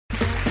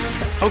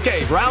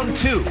Okay, round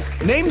two.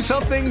 Name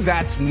something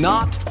that's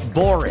not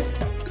boring.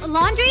 A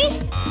laundry?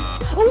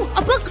 Ooh,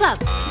 a book club.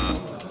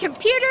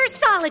 Computer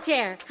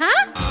solitaire,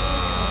 huh?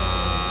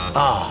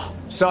 Ah,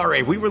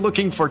 sorry, we were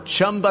looking for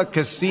Chumba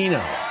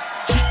Casino.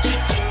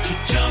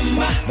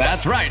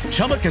 That's right,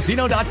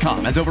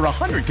 ChumbaCasino.com has over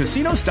 100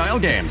 casino-style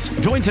games.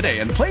 Join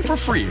today and play for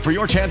free for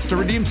your chance to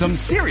redeem some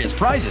serious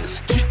prizes.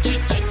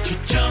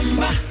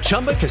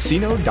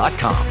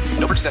 ChumbaCasino.com.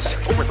 No purchase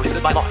necessary. Void where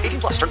prohibited by law.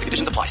 18 plus. Terms and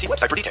conditions apply. See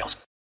website for details.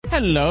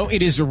 Hello,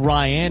 it is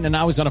Ryan, and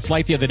I was on a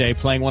flight the other day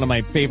playing one of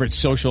my favorite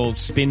social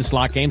spin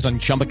slot games on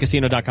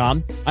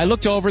ChumbaCasino.com. I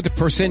looked over at the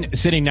person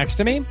sitting next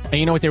to me, and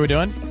you know what they were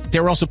doing? They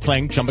were also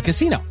playing Chumba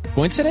Casino.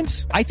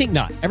 Coincidence? I think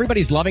not.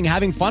 Everybody's loving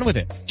having fun with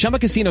it. Chumba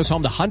Casino is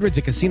home to hundreds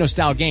of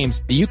casino-style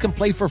games that you can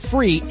play for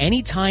free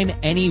anytime,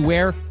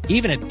 anywhere,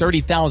 even at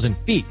 30,000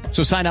 feet.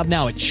 So sign up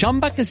now at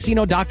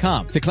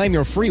ChumbaCasino.com to claim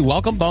your free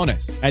welcome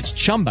bonus. That's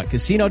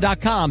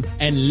ChumbaCasino.com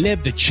and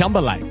live the Chumba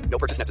life. No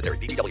purchase necessary.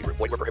 VGW. Void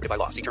where prohibited by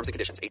law. See terms and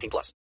conditions. 18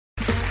 plus.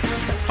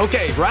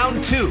 Okay,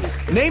 round two.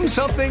 Name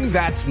something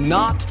that's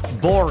not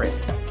boring.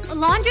 A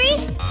laundry?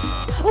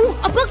 Ooh,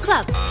 a book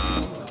club.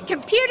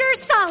 Computer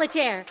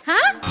solitaire,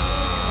 huh?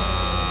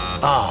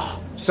 Ah,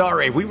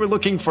 sorry, we were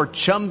looking for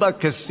Chumba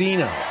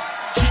Casino.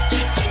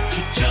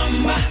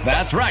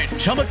 That's right,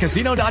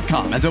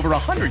 ChumbaCasino.com has over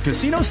 100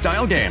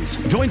 casino-style games.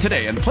 Join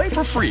today and play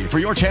for free for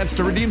your chance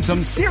to redeem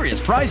some serious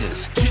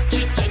prizes.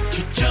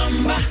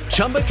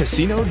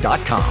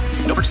 ChumbaCasino.com.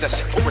 No purchase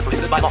necessary. Void where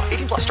prohibited by law.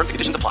 18 plus. Terms and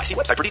conditions apply. See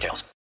website for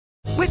details.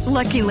 With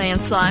Lucky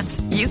Land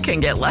Slots, you can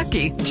get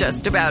lucky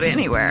just about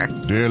anywhere.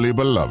 Dearly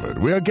beloved,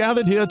 we are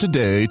gathered here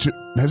today to...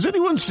 Has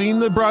anyone seen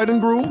the bride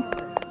and groom?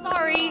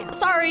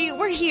 Sorry,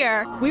 we're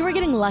here. We were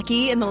getting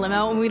lucky in the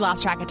limo and we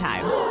lost track of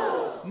time.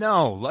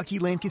 No, Lucky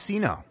Land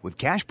Casino, with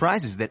cash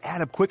prizes that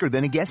add up quicker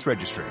than a guest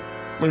registry.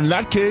 In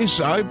that case,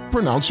 I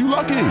pronounce you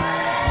lucky.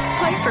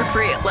 Play for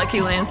free at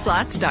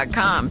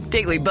LuckyLandSlots.com.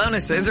 Daily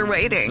bonuses are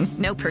waiting.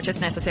 No purchase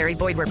necessary.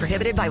 Void where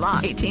prohibited by law.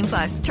 18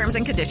 plus. Terms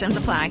and conditions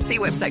apply. See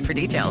website for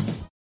details.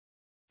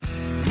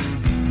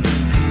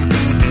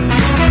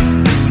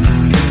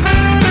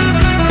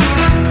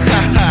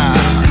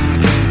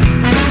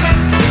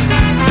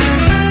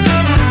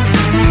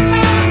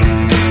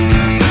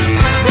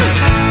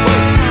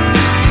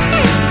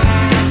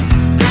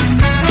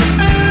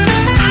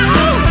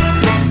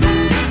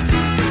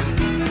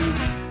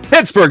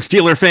 Pittsburgh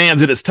Steeler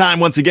fans, it is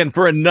time once again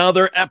for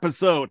another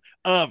episode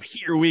of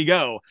Here We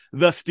Go,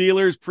 the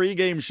Steelers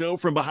pregame show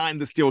from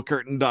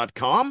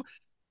BehindTheSteelCurtain.com.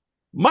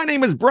 My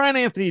name is Brian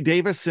Anthony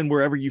Davis, and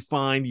wherever you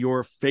find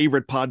your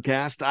favorite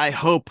podcast, I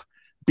hope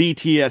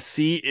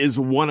BTSC is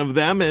one of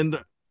them, and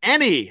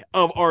any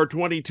of our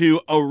 22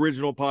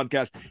 original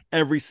podcasts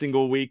every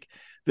single week.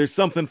 There's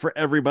something for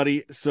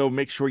everybody, so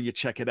make sure you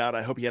check it out.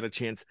 I hope you had a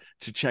chance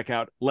to check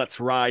out Let's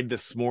Ride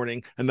this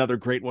morning, another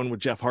great one with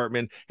Jeff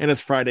Hartman and his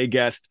Friday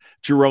guest,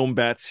 Jerome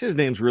Betts. His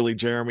name's really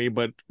Jeremy,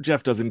 but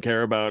Jeff doesn't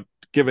care about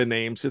giving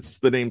names. It's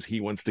the names he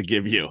wants to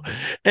give you.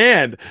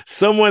 And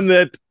someone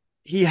that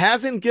he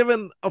hasn't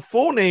given a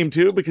full name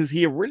to because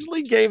he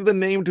originally gave the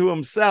name to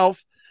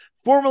himself,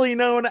 formerly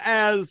known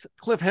as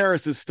Cliff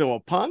Harris is Still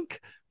a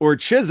Punk, or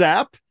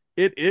Chizap.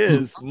 It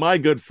is my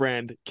good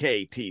friend,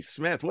 KT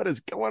Smith. What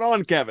is going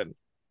on, Kevin?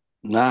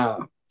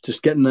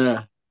 Just getting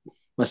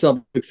myself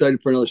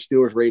excited for another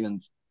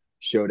Steelers-Ravens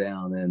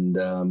showdown,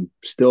 and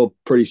still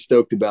pretty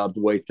stoked about the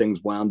way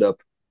things wound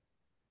up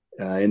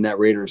in that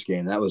Raiders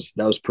game. That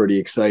was pretty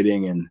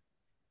exciting,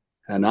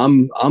 and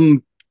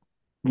I'm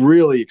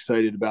really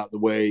excited about the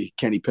way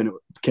Kenny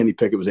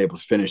Pickett was able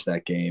to finish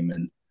that game,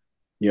 and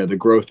the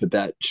growth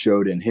that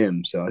showed in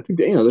him. So I think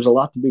there's a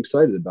lot to be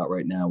excited about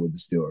right now with the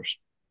Steelers.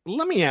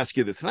 Let me ask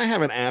you this, and I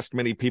haven't asked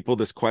many people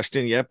this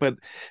question yet, but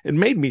it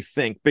made me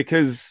think,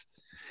 because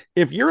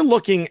if you're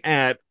looking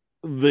at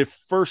the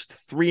first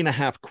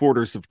 3.5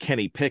 quarters of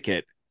Kenny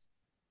Pickett,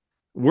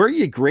 where are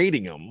you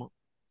grading him?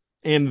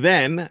 And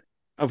then,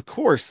 of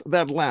course,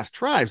 that last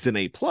drive's an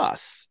A+.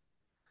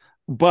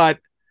 But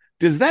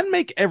does that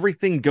make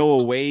everything go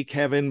away,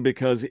 Kevin,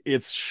 because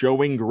it's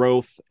showing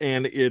growth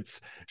and it's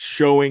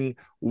showing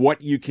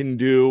what you can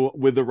do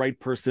with the right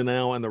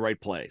personnel and the right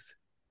plays?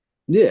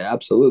 Yeah,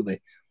 absolutely.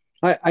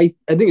 I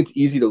think it's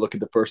easy to look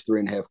at the first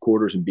 3.5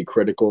 quarters and be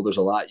critical. There's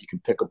a lot you can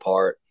pick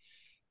apart.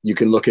 You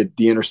can look at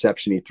the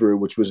interception he threw,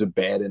 which was a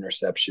bad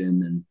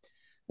interception,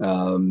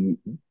 and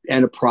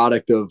a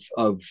product of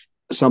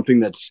something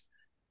that's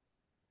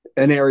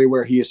an area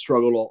where he has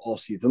struggled all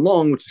season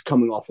long, which is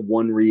coming off of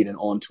one read and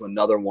on to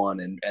another one,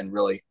 and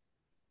really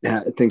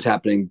things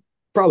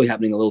probably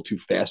happening a little too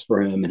fast for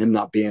him, and him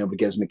not being able to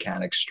get his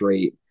mechanics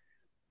straight.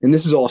 And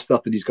this is all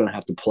stuff that he's going to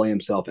have to play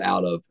himself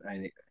out of. I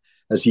think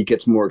as he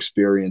gets more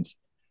experience,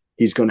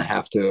 he's going to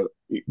have to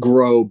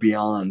grow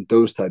beyond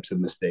those types of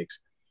mistakes.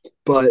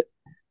 But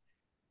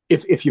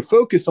if you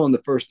focus on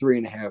the first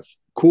 3.5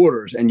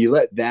 quarters and you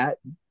let that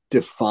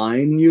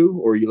define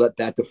you, or you let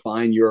that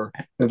define your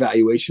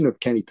evaluation of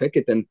Kenny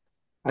Pickett, then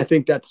I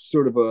think that's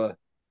sort of a,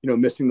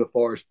 missing the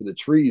forest for the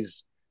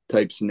trees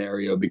type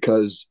scenario,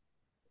 because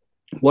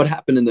what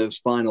happened in those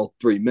final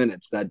 3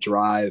 minutes, that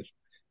drive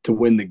to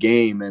win the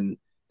game, and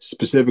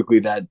specifically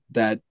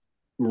that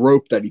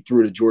rope that he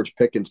threw to George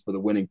Pickens for the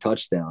winning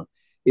touchdown,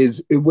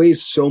 it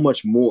weighs so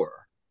much more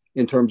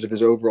in terms of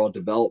his overall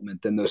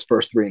development than those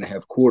first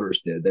 3.5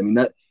 quarters did. I mean,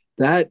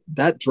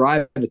 that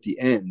drive at the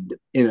end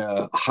in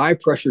a high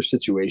pressure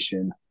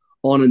situation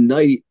on a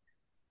night,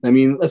 I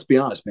mean, let's be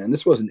honest, man,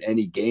 this wasn't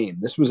any game.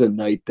 This was a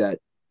night that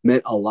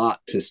meant a lot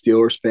to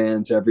Steelers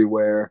fans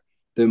everywhere.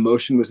 The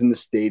emotion was in the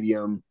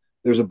stadium.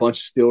 There's a bunch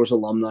of Steelers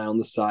alumni on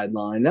the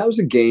sideline. That was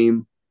a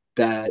game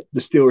that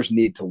the Steelers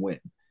need to win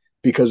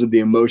because of the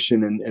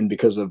emotion and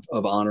because of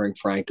honoring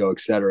Franco,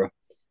 et cetera.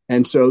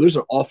 And so there's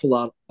an awful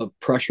lot of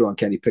pressure on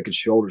Kenny Pickett's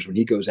shoulders when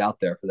he goes out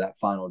there for that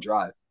final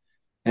drive.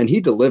 And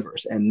he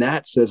delivers. And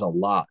that says a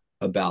lot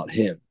about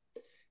him.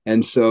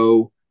 And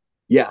so,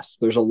 yes,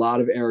 there's a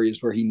lot of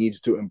areas where he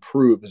needs to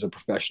improve as a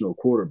professional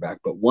quarterback.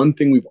 But one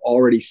thing we've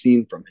already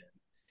seen from him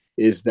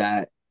is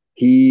that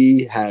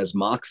he has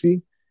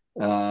moxie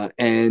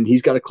and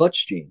he's got a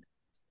clutch gene.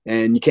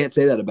 And you can't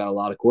say that about a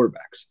lot of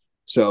quarterbacks.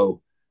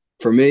 So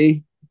for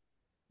me,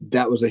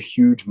 that was a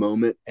huge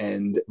moment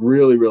and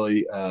really,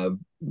 really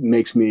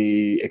makes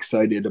me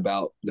excited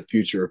about the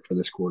future for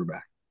this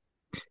quarterback.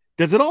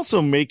 Does it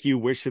also make you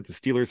wish that the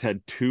Steelers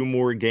had 2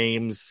 more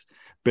games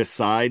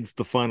besides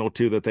the final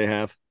 2 that they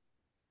have?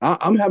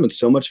 I'm having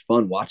so much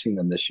fun watching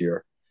them this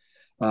year.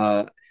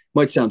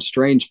 Might sound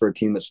strange for a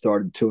team that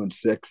started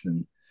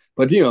 2-6,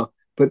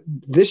 but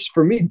this,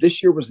 for me,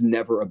 this year was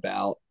never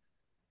about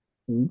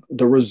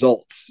the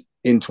results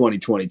in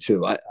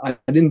 2022. I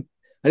didn't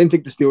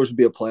think the Steelers would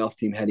be a playoff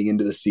team heading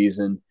into the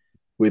season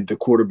with the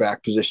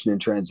quarterback position in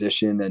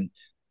transition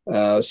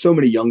and so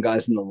many young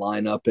guys in the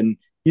lineup. And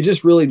you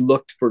just really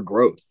looked for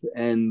growth,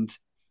 and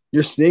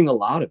you're seeing a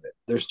lot of it.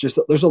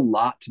 There's a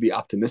lot to be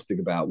optimistic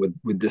about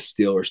with this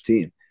Steelers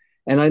team.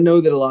 And I know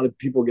that a lot of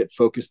people get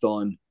focused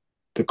on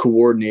the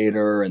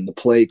coordinator and the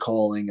play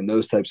calling and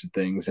those types of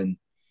things. And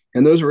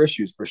those are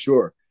issues for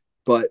sure.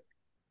 But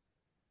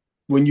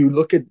when you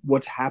look at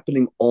what's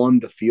happening on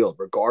the field,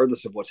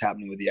 regardless of what's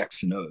happening with the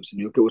X and O's, and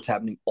you look at what's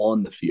happening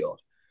on the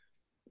field,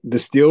 the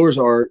Steelers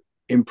are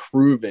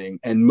improving,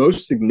 and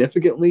most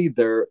significantly,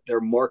 their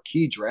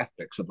marquee draft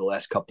picks of the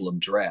last couple of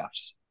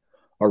drafts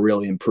are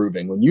really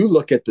improving. When you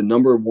look at the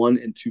number 1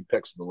 and 2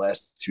 picks of the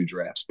last 2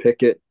 drafts,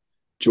 Pickett,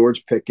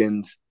 George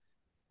Pickens,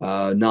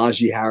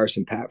 Najee Harris,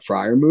 and Pat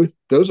Freiermuth,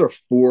 those are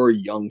 4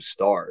 young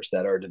stars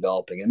that are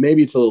developing. And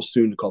maybe it's a little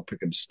soon to call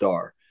Pickett a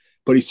star,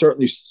 but he's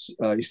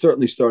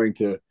certainly starting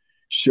to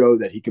show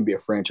that he can be a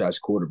franchise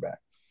quarterback.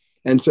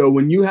 And so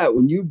when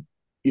you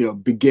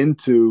begin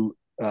to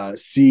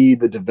see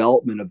the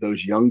development of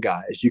those young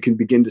guys, you can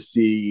begin to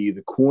see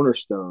the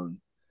cornerstone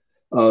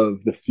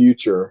of the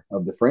future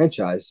of the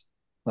franchise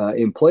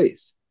in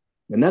place.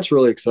 And that's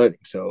really exciting.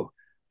 So,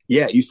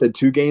 yeah, you said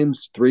 2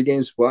 games, 3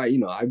 games. Well,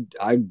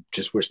 I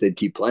just wish they'd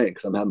keep playing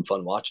because I'm having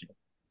fun watching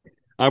it.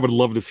 I would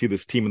love to see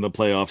this team in the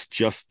playoffs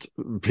just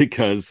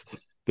because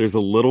there's a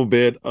little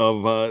bit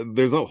of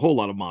there's a whole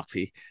lot of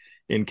moxie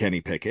in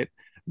Kenny Pickett.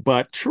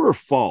 But true or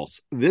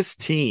false, this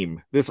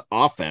team, this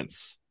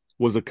offense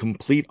was a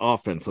complete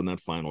offense on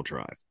that final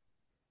drive.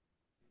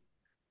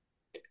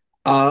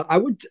 I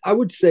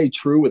would say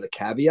true with a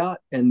caveat,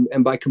 and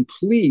by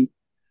complete,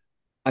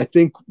 I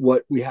think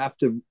what we have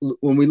to,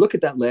 when we look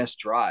at that last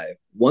drive,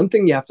 one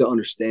thing you have to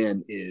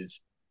understand is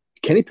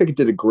Kenny Pickett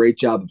did a great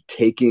job of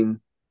taking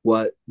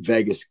what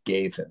Vegas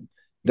gave him.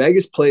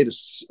 Vegas played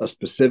a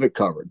specific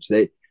coverage.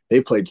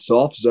 They played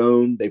soft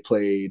zone. They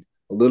played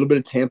a little bit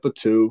of Tampa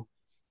 2.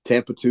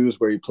 Tampa 2 is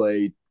where you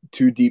play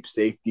 2 deep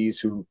safeties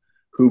who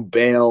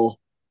bail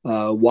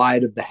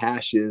wide of the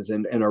hashes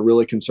and are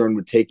really concerned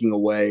with taking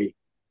away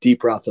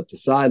deep routes up the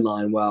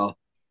sideline, while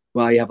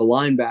you have a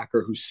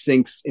linebacker who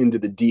sinks into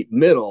the deep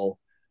middle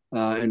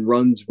and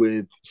runs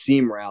with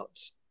seam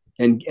routes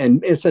and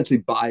essentially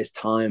buys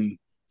time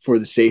for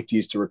the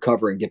safeties to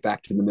recover and get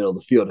back to the middle of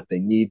the field if they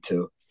need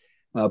to.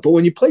 But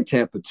when you play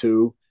Tampa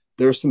 2,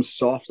 there's some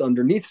soft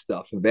underneath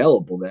stuff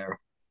available there.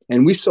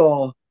 And we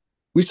saw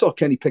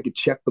Kenny Pickett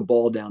check the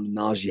ball down to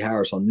Najee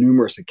Harris on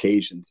numerous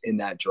occasions in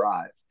that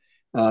drive.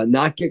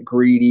 Not get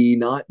greedy,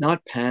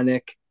 not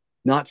panic,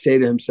 not say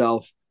to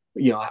himself,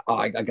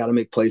 I got to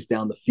make plays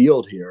down the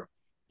field here.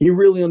 He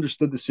really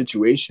understood the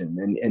situation,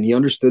 and he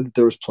understood that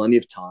there was plenty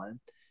of time,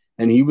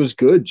 and he was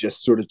good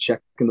just sort of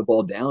checking the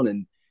ball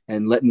down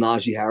and letting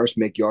Najee Harris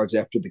make yards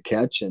after the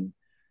catch, and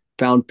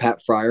found Pat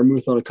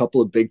Freiermuth on a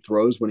couple of big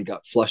throws when he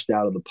got flushed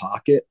out of the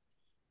pocket.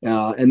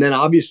 And then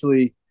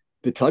obviously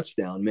the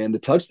touchdown, man, the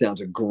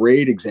touchdown's a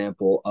great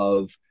example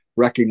of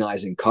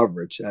recognizing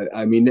coverage.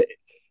 I mean,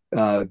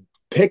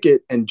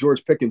 Pickett and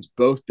George Pickens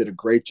both did a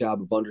great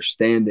job of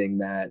understanding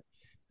that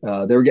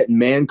they were getting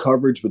man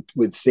coverage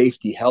with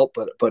safety help,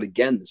 but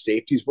again, the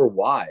safeties were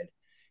wide.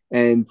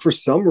 And for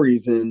some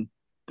reason,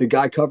 the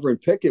guy covering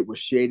Pickett was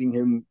shading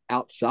him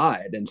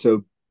outside. And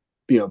so,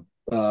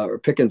 or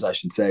Pickens, I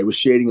should say, was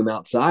shading him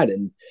outside.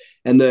 And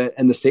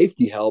the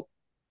safety help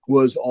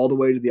was all the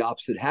way to the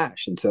opposite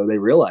hash. And so they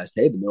realized,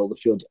 hey, the middle of the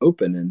field's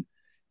open.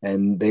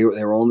 and they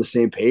were all on the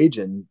same page.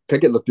 And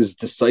Pickett looked as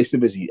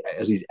decisive as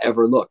he's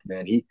ever looked.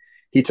 Man, he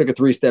took a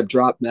 3-step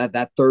drop,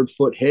 that third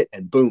foot hit,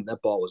 and boom,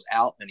 that ball was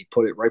out, and he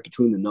put it right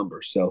between the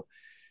numbers.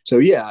 So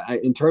yeah,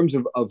 in terms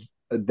of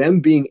them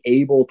being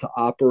able to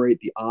operate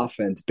the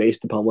offense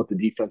based upon what the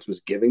defense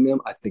was giving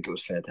them, I think it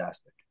was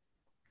fantastic.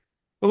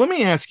 Well, let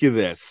me ask you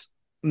this.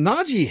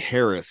 Najee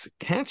Harris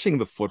catching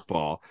the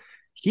football,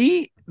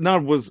 he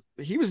was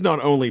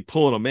not only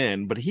pulling them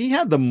in, but he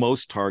had the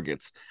most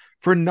targets.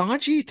 For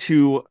Najee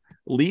to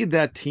lead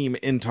that team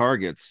in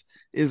targets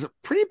is a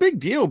pretty big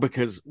deal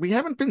because we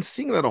haven't been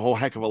seeing that a whole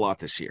heck of a lot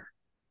this year.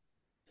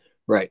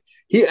 Right.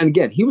 He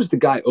was the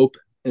guy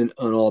open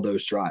on all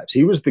those drives.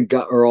 He was the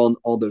guy, or on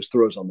all those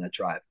throws on that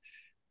drive.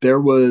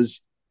 There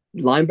was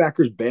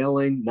linebackers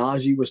bailing,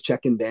 Najee was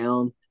checking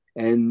down,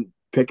 and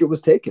Pickett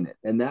was taking it.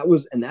 And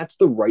that's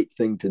the right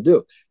thing to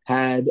do.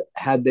 Had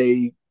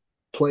they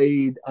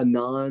played a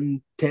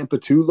non-Tampa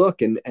 2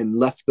 look and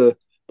left the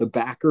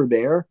backer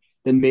there,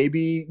 then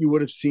maybe you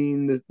would have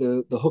seen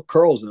the hook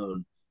curl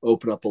zone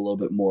open up a little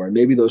bit more. And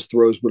maybe those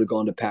throws would have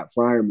gone to Pat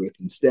Fryermuth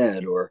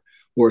instead, or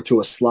to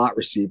a slot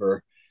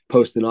receiver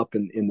posting up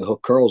in the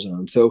hook curl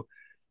zone. So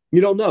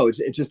you don't know.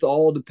 It's just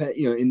all depend.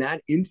 In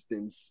that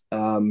instance,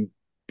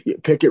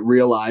 Pickett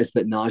realized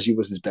that Najee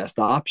was his best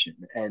option,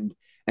 and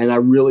I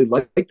really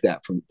liked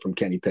that from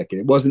Kenny Pickett.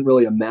 It wasn't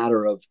really a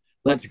matter of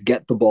let's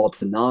get the ball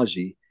to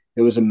Najee.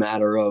 It was a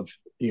matter of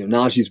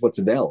Najee's what's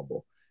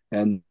available,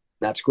 and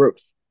that's growth.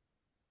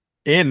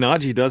 And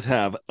Najee does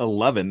have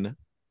 11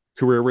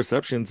 career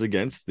receptions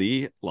against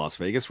the Las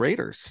Vegas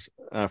Raiders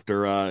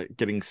after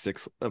getting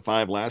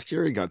 5 last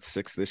year. He got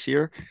 6 this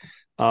year.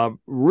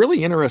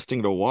 Really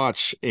interesting to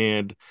watch.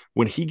 And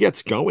when he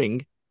gets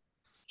going,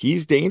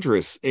 he's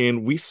dangerous.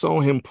 And we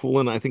saw him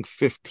pulling, I think,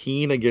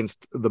 15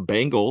 against the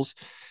Bengals.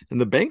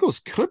 And the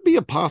Bengals could be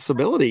a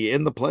possibility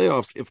in the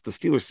playoffs if the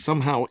Steelers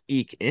somehow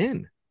eke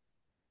in.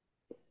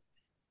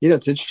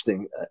 It's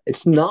interesting.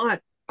 It's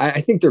not.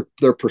 I think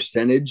their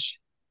percentage,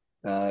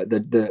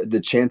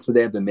 the chance that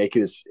they have to make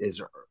it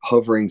is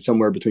hovering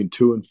somewhere between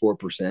 2% and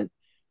 4%,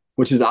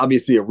 which is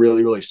obviously a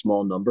really, really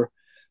small number.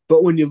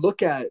 But when you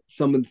look at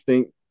some of the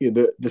things,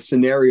 the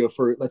scenario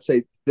for, let's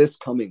say, this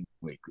coming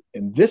week,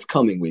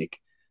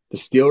 the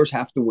Steelers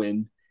have to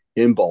win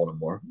in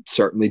Baltimore.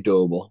 Certainly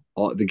doable.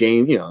 The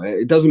game,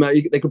 it doesn't matter.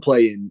 They could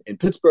play in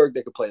Pittsburgh.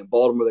 They could play in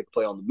Baltimore. They could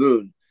play on the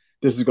moon.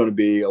 This is going to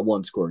be a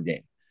 1-score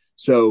game.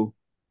 So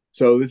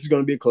this is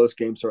going to be a close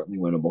game, certainly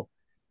winnable.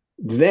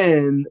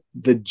 Then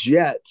the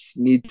Jets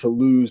need to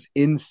lose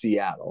in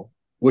Seattle,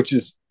 which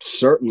is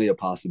certainly a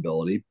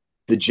possibility.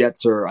 The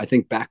Jets are, I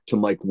think, back to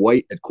Mike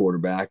White at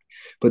quarterback,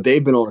 but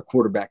they've been on a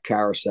quarterback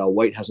carousel.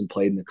 White hasn't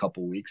played in a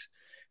couple weeks.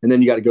 And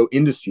then you got to go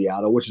into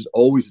Seattle, which is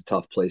always a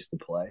tough place to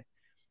play.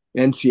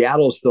 And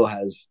Seattle still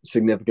has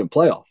significant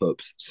playoff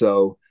hopes.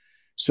 So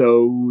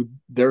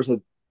there's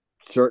a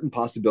certain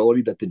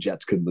possibility that the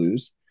Jets could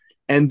lose.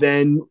 And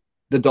then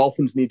the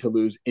Dolphins need to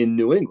lose in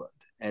New England.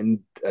 And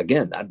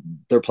again,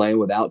 they're playing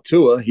without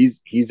Tua.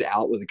 He's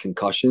out with a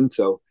concussion.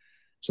 So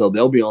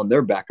they'll be on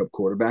their backup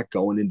quarterback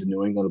going into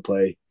New England to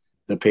play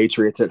the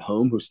Patriots at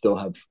home, who still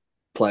have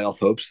playoff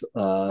hopes.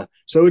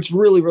 So it's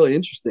really, really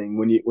interesting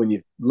when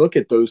you look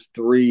at those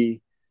 3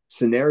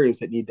 scenarios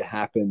that need to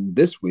happen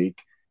this week.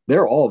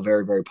 They're all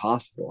very, very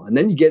possible. And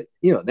then you get,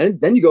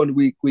 then you go into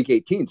week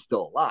 18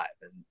 still alive.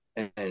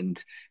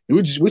 And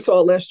we saw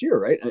it last year,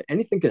 right?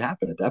 Anything could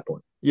happen at that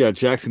point. Yeah,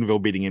 Jacksonville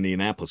beating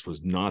Indianapolis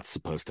was not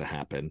supposed to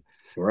happen.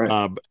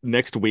 Right.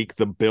 Next week,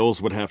 the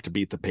Bills would have to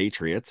beat the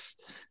Patriots.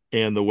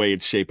 And the way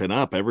it's shaping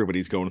up,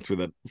 everybody's going through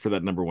that for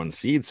that number 1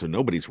 seed, so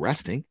nobody's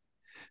resting.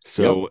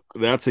 So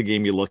That's a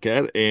game you look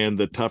at, and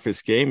the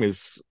toughest game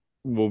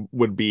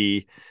would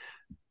be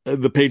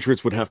the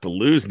Patriots would have to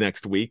lose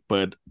next week.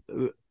 But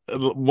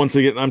once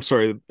again, I'm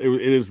sorry,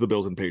 it is the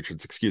Bills and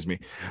Patriots. Excuse me.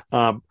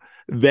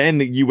 Then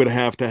you would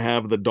have to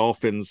have the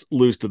Dolphins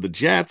lose to the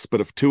Jets.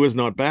 But if Tua's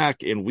not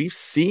back, and we've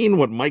seen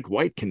what Mike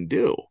White can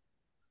do.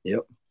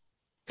 Yep.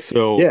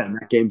 So and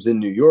that game's in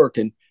New York,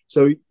 and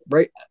so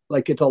right,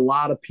 like it's a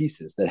lot of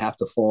pieces that have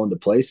to fall into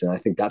place, and I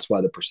think that's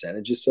why the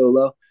percentage is so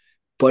low.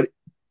 But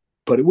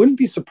it wouldn't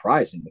be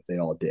surprising if they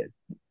all did.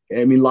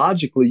 I mean,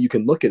 logically, you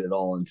can look at it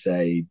all and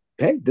say,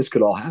 "Hey, this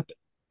could all happen."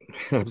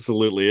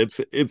 Absolutely,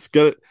 it's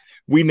good.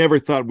 We never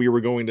thought we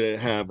were going to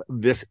have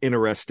this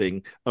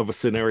interesting of a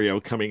scenario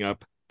coming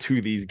up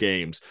to these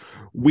games.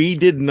 We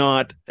did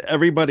not.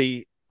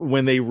 Everybody,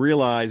 when they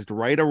realized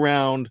right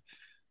around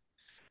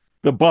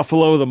the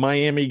Buffalo, the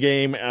Miami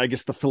game, I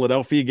guess the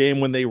Philadelphia game,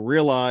 when they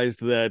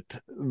realized that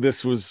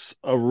this was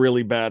a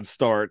really bad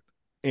start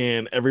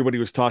and everybody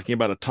was talking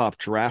about a top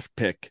draft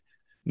pick,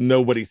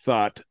 nobody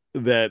thought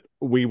that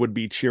we would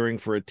be cheering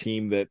for a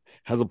team that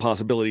has a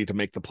possibility to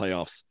make the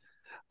playoffs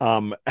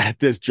at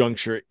this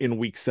juncture in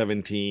week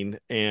 17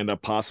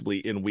 and possibly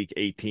in week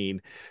 18.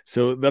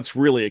 So that's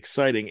really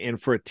exciting. And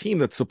for a team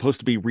that's supposed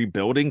to be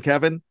rebuilding,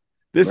 Kevin,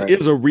 this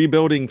is a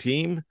rebuilding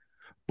team.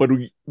 But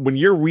when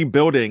you're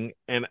rebuilding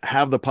and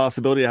have the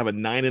possibility to have a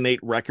 9-8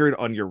 record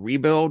on your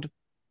rebuild,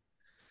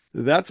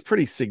 that's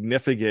pretty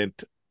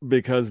significant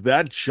because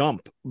that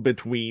jump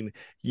between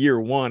year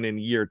one and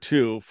year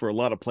two for a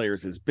lot of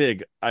players is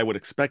big. I would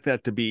expect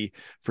that to be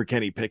for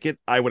Kenny Pickett.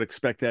 I would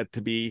expect that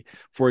to be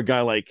for a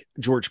guy like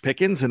George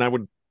Pickens. And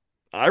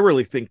I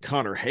really think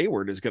Connor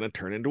Hayward is going to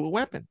turn into a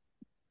weapon.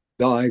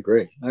 No, I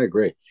agree.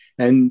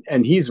 And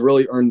he's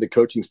really earned the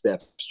coaching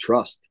staff's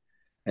trust.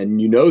 And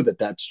you know that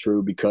that's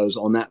true because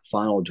on that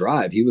final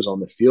drive, he was on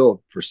the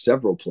field for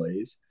several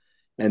plays.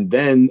 And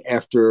then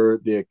after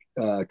the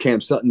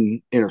Cam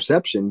Sutton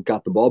interception,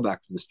 got the ball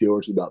back for the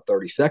Steelers with about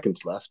 30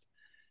 seconds left.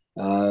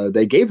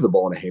 They gave the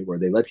ball to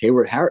Hayward. They let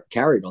Hayward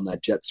carry it on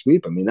that jet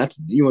sweep. I mean,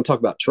 you want to talk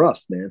about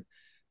trust, man.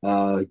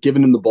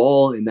 Giving him the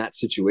ball in that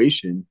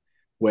situation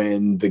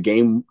when the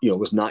game,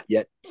 was not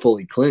yet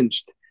fully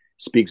clinched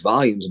speaks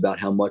volumes about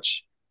how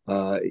much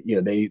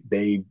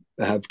they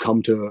have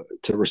come to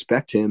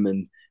respect him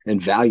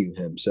and value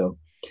him. So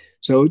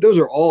those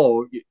are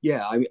all,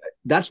 yeah. I mean,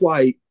 that's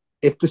why.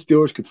 If the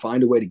Steelers could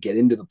find a way to get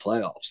into the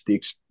playoffs,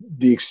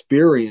 the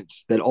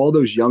experience that all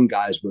those young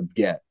guys would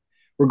get,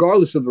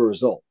 regardless of the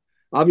result.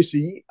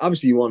 Obviously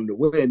you want them to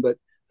win, but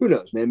who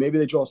knows, man? Maybe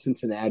they draw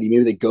Cincinnati.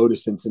 Maybe they go to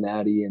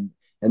Cincinnati and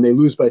they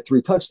lose by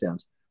 3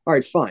 touchdowns. All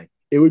right, fine.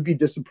 It would be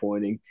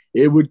disappointing.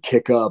 It would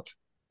kick up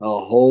a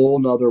whole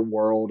nother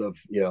world of,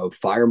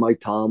 fire Mike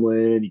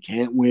Tomlin. He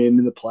can't win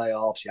in the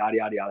playoffs, yada,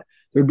 yada, yada.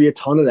 There'd be a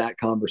ton of that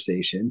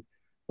conversation.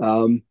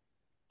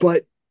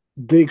 But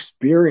the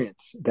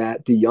experience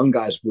that the young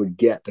guys would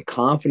get, the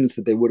confidence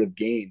that they would have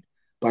gained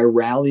by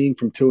rallying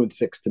from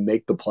 2-6 to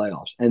make the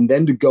playoffs, and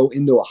then to go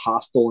into a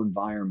hostile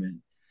environment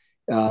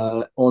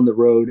on the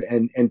road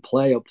and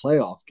play a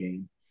playoff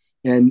game,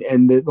 and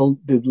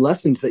the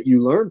lessons that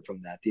you learn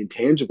from that, the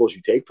intangibles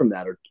you take from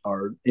that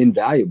are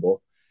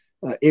invaluable.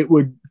 It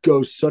would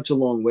go such a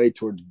long way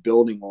towards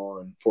building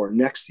on for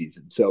next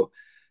season. So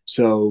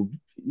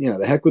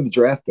the heck with the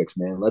draft picks,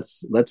 man.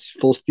 Let's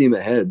full steam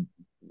ahead.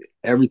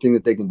 Everything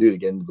that they can do to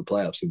get into the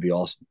playoffs would be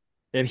awesome.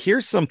 And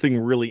here's something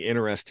really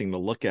interesting to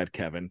look at,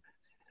 Kevin.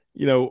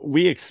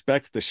 We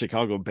expect the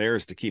Chicago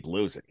Bears to keep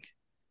losing,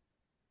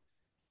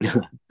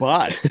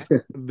 but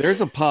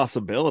there's a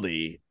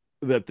possibility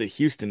that the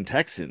Houston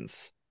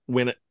Texans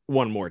win it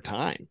one more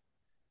time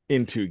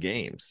in 2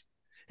 games.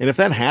 And if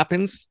that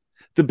happens,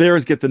 the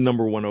Bears get the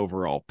number 1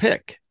 overall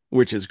pick,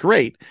 which is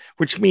great,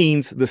 which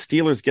means the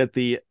Steelers get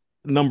the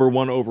number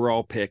 1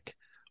 overall pick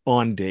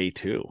on day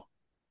 2.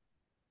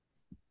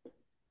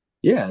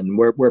 Yeah, and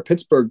where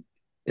Pittsburgh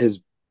has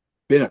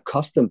been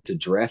accustomed to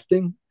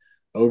drafting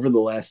over the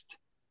last,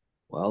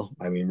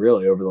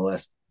 really over the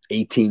last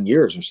 18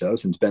 years or so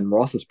since Ben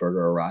Roethlisberger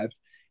arrived,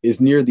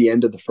 is near the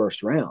end of the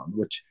first round,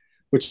 which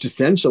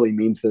essentially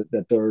means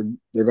that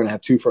they're going to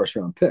have 2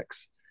 first-round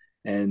picks,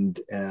 and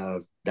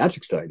that's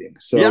exciting.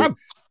 So yeah,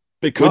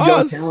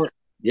 because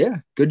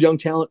good young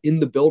talent in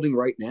the building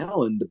right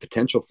now, and the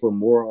potential for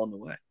more on the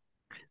way.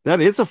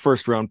 That is a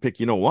first-round pick.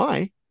 You know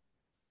why?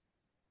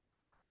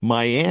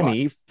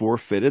 Miami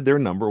forfeited their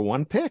number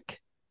 1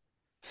 pick.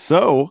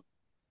 So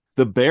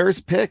the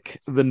Bears pick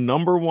the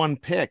number 1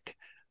 pick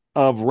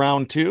of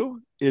round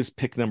 2 is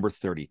pick number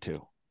 32.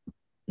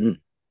 A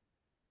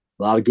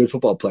lot of good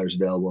football players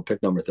available at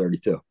pick number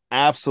 32.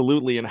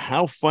 Absolutely. And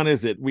how fun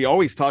is it? We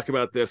always talk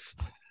about this.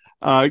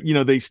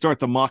 They start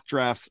the mock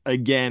drafts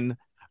again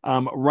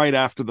right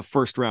after the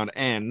first round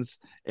ends,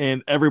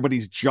 and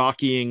everybody's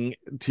jockeying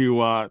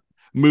to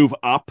move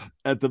up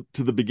to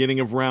the beginning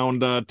of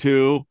round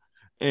 2.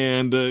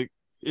 And it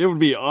would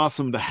be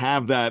awesome to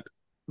have that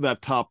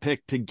top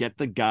pick to get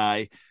the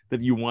guy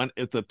that you want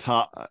at the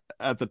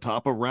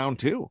top of round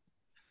 2,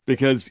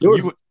 because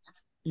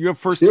you have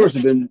first. Steelers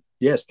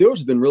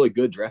have been really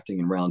good drafting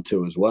in round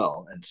 2 as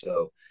well, and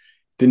so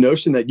the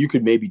notion that you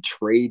could maybe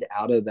trade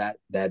out of that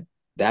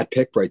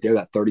pick right there,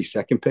 that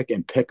 32nd pick,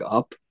 and pick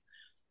up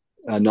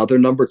another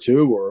number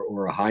 2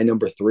 or a high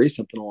number 3,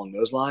 something along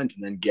those lines,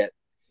 and then get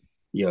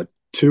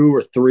 2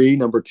 or 3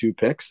 number 2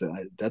 picks.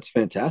 That's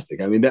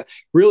fantastic. I mean, that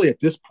really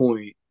at this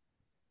point,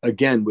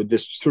 again, with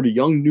this sort of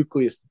young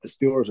nucleus that the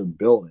Steelers are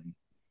building,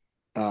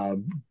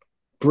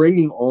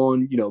 bringing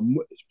on,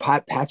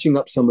 patching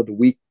up some of the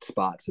weak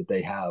spots that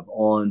they have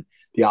on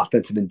the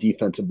offensive and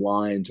defensive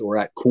lines, or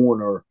at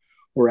corner,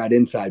 or at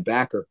inside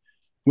backer,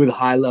 with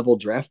high level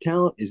draft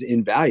talent is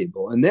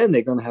invaluable. And then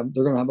they're going to have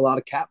a lot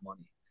of cap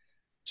money,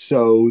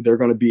 so they're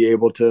going to be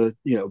able to,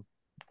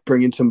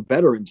 bring in some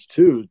veterans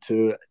too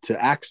to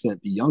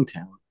accent the young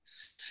talent.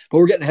 But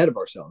we're getting ahead of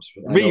ourselves.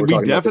 We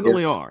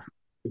definitely are.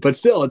 But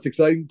still, it's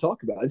exciting to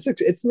talk about. It's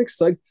an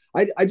exciting.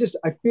 I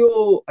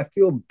feel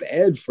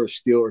bad for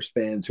Steelers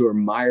fans who are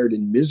mired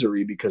in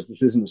misery because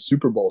this isn't a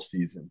Super Bowl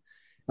season.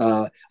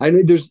 I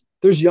know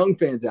there's young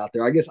fans out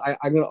there. I guess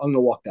I'm gonna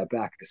walk that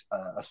back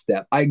a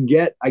step. I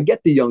get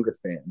the younger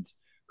fans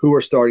who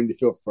are starting to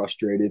feel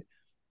frustrated.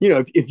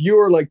 If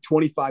you're like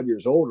 25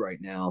 years old right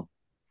now,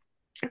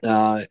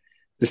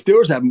 the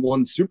Steelers haven't won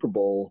the Super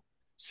Bowl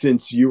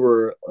since you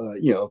were,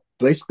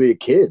 basically a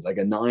kid, like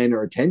a 9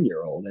 or a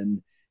 10-year-old,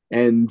 and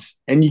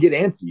you get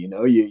antsy.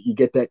 You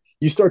get that.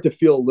 You start to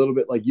feel a little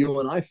bit like you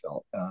and I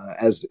felt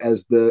as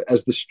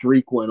the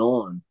streak went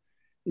on,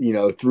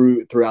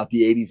 throughout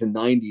the 80s and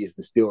 90s,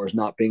 the Steelers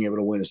not being able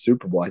to win a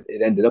Super Bowl.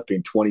 It ended up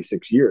being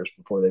 26 years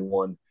before they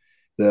won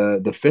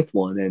the fifth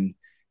one. And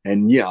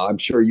I'm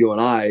sure you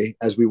and I,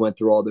 as we went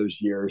through all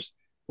those years,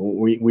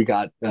 we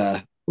got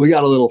a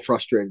little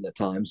frustrated at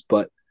times,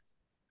 but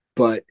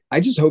I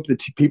just hope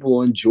that people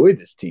will enjoy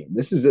this team.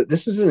 This is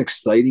an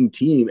exciting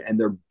team, and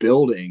they're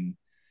building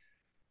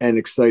an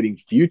exciting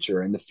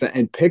future. And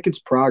and Pickett's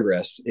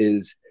progress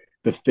is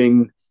the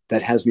thing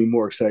that has me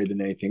more excited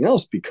than anything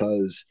else,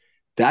 because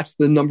that's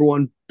the number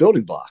one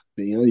building block.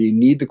 You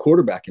need the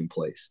quarterback in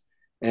place.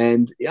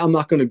 And I'm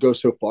not going to go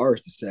so far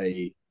as to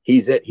say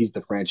he's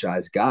the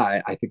franchise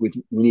guy. I think we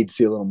need to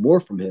see a little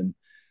more from him,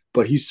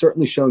 but he's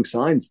certainly showing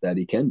signs that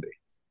he can be.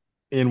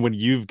 And when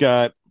you've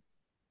got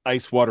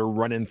ice water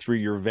running through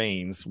your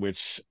veins,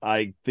 which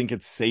I think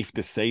it's safe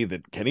to say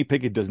that Kenny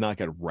Pickett does not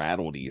get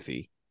rattled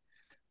easy,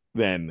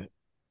 then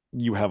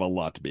you have a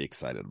lot to be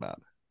excited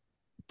about.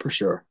 For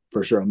sure.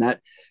 And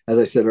that, as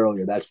I said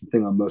earlier, that's the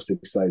thing I'm most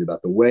excited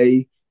about. The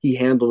way he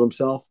handled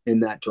himself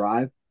in that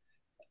drive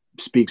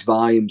speaks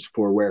volumes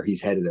for where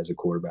he's headed as a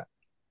quarterback.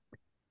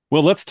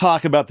 Well, let's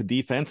talk about the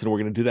defense, and we're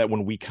going to do that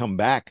when we come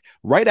back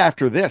right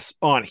after this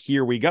on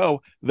Here We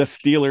Go, the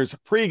Steelers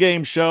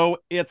pregame show.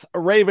 It's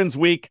Ravens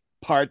Week,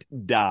 part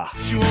da.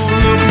 You won't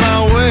look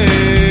my way.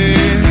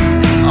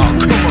 Oh,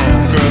 come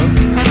on, girl.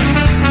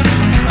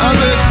 I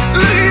said,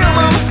 look here,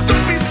 mama,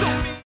 don't be so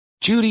mean.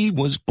 Judy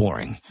was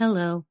boring.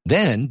 Hello.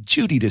 Then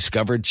Judy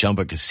discovered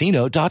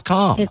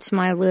ChumbaCasino.com. It's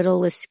my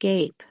little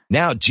escape.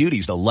 Now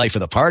Judy's the life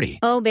of the party.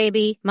 Oh,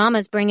 baby,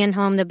 mama's bringing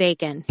home the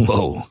bacon.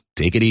 Whoa,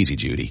 take it easy,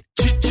 Judy.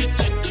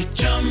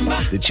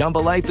 The Chumba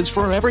life is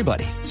for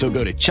everybody. So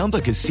go to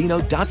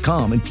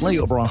ChumbaCasino.com and play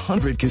over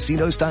 100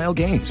 casino-style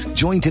games.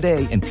 Join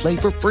today and play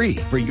for free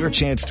for your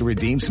chance to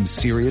redeem some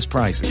serious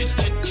prizes.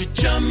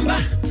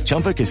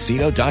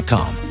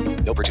 ChumbaCasino.com.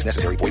 No purchase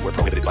necessary. Void where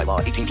prohibited by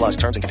law. 18 plus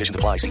terms and conditions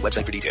apply. See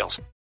website for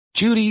details.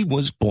 Judy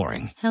was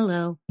boring.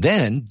 Hello.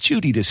 Then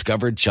Judy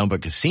discovered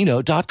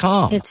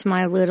ChumbaCasino.com. It's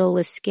my little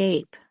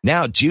escape.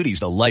 Now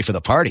Judy's the life of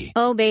the party.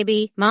 Oh,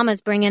 baby,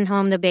 mama's bringing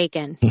home the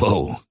bacon.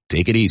 Whoa,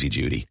 take it easy,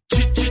 Judy.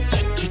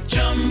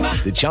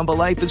 The Chumba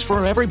life is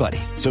for everybody.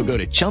 So go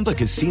to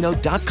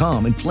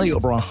ChumbaCasino.com and play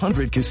over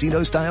 100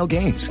 casino-style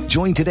games.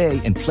 Join today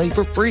and play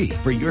for free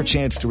for your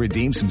chance to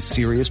redeem some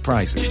serious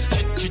prizes.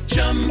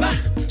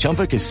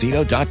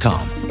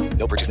 ChumbaCasino.com.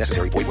 No purchase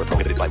necessary. Void where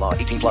prohibited by law.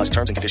 18 plus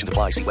terms and conditions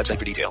apply. See website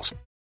for details.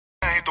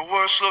 I ain't the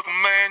worst looking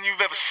man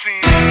you've ever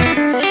seen.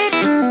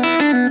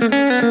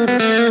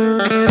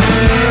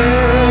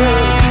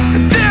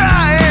 There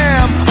I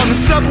am on the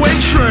subway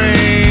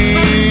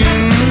train.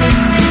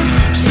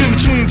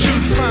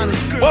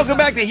 Welcome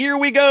back to Here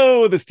We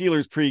Go, the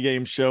Steelers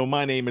pregame show.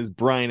 My name is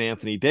Brian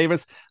Anthony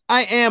Davis.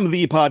 I am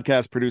the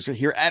podcast producer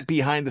here at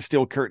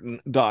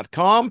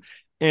BehindTheSteelCurtain.com.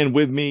 And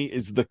with me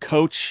is the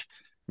coach.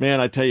 Man,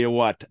 I tell you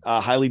what,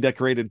 a highly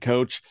decorated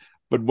coach.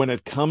 But when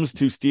it comes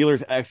to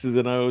Steelers X's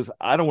and O's,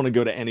 I don't want to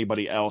go to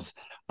anybody else.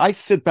 I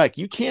sit back.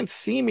 You can't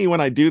see me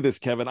when I do this,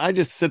 Kevin. I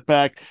just sit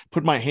back,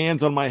 put my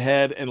hands on my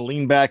head, and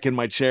lean back in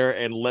my chair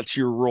and let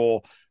you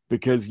roll,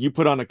 because you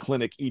put on a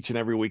clinic each and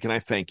every week, and I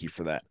thank you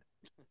for that.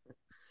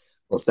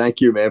 Well,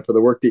 thank you, man, for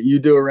the work that you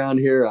do around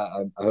here.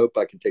 I hope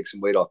I can take some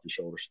weight off your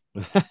shoulders.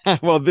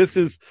 Well, this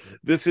is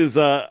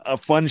a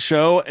fun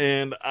show,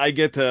 and I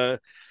get to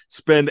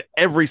spend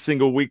every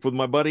single week with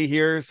my buddy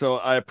here, so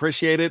I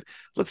appreciate it.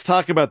 Let's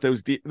talk about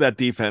that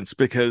defense,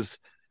 because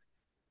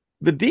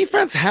the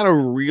defense had a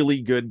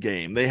really good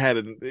game.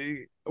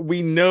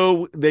 We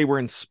know they were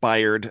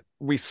inspired.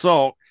 We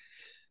saw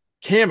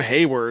Cam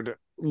Hayward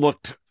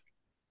looked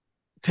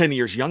 10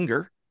 years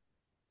younger.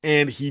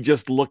 And he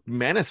just looked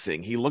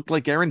menacing. He looked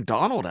like Aaron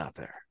Donald out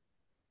there.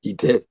 He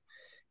did.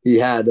 He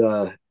had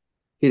a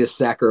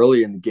sack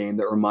early in the game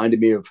that reminded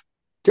me of. Do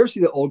you ever see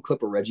the old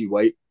clip of Reggie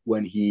White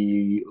when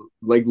he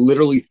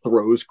literally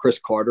throws Chris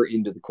Carter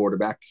into the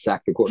quarterback to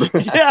sack the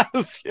quarterback?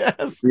 Yes.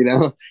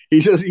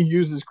 He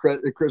uses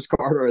Chris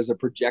Carter as a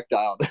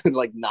projectile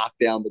to knock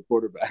down the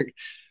quarterback.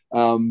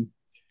 And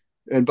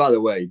by the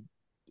way,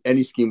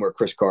 any scheme where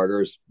Chris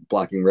Carter is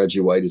blocking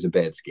Reggie White is a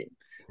bad scheme.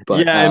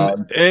 But, yeah,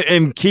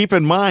 and keep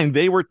in mind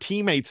they were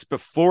teammates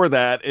before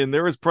that, and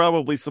there was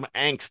probably some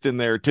angst in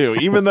there too.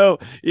 Even though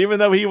he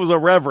was a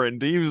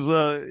reverend, he was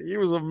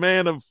a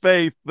man of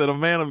faith and a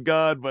man of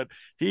God, but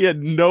he had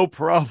no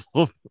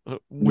problem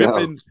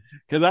whipping.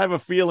 Because I have a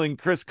feeling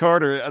Chris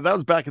Carter, that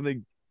was back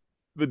in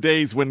the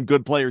days when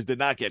good players did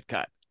not get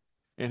cut,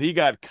 and he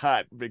got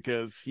cut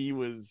because he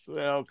was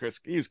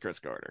Chris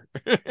Carter.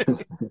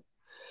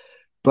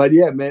 But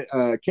yeah, man,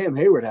 Cam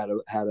Hayward had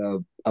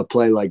a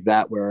play like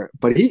that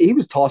but he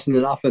was tossing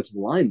an offensive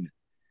lineman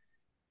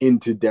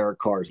into Derek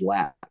Carr's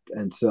lap.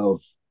 And so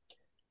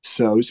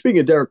speaking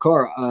of Derek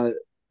Carr,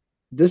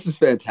 this is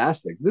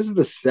fantastic. This is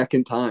the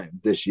second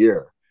time this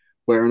year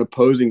where an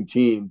opposing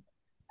team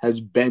has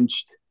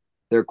benched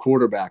their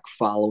quarterback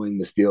following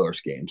the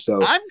Steelers game.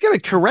 So I'm going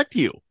to correct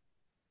you.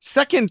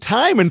 Second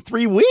time in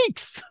 3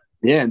 weeks.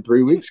 Yeah, in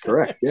 3 weeks.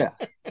 Correct. Yeah.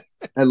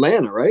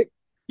 Atlanta, right?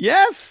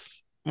 Yes.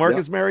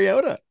 Marcus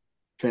Mariota.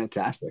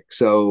 fantastic.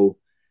 So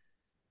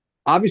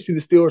obviously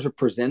the Steelers are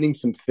presenting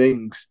some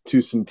things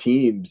to some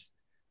teams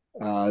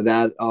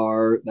that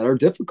are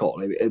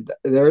difficult. I mean,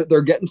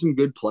 they're getting some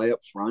good play up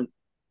front.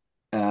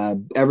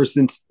 Ever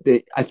since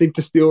I think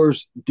the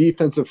Steelers'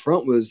 defensive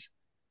front was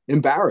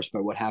embarrassed by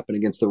what happened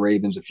against the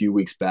Ravens a few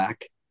weeks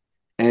back,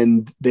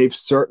 and they've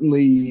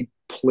certainly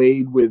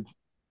played with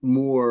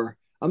more.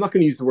 I'm not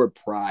going to use the word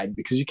pride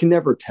because you can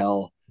never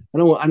tell. I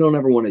don't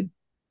ever want to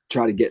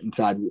try to get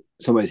inside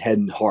somebody's head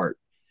and heart.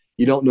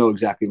 You don't know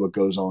exactly what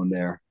goes on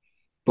there,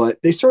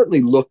 but they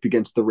certainly looked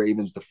against the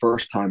Ravens the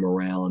first time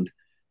around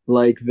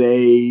like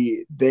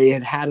they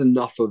had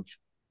enough of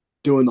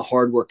doing the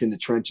hard work in the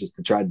trenches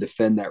to try to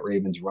defend that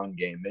Ravens run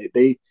game.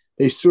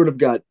 They sort of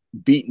got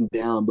beaten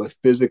down both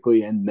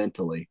physically and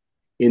mentally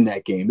in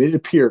that game. It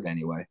appeared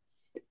anyway.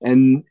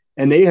 And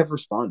they have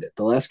responded.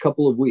 The last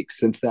couple of weeks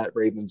since that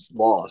Ravens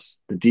loss,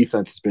 the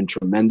defense has been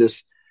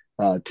tremendous,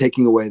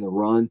 taking away the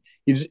run.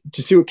 Did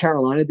you see what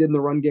Carolina did in the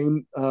run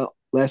game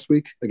last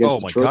week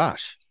against Detroit? Oh my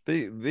gosh.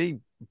 They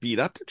beat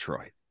up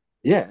Detroit.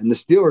 Yeah, and the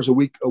Steelers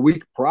a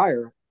week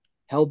prior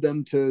held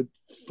them to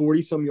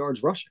 40 some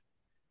yards rushing.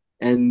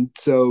 And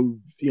so,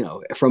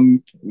 it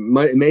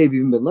may have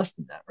even been less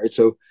than that, right?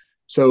 So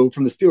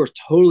from the Steelers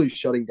totally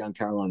shutting down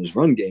Carolina's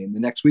run game,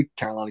 the next week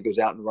Carolina goes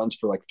out and runs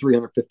for like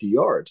 350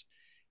 yards.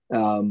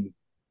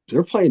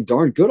 They're playing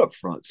darn good up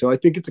front. So I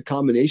think it's a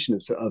combination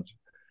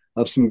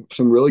of some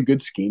really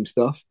good scheme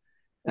stuff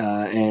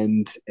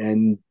and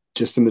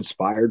just some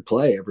inspired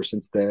play ever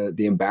since the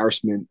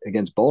embarrassment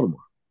against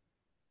Baltimore.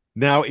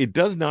 Now, it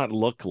does not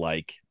look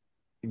like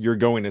you're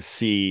going to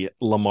see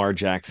Lamar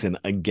Jackson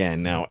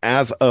again. Now,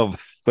 as of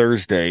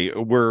Thursday,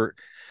 we're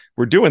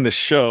doing the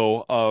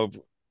show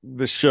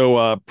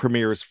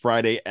premieres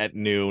Friday at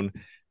noon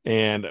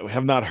and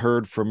have not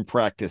heard from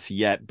practice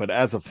yet. But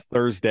as of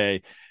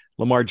Thursday,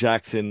 Lamar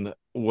Jackson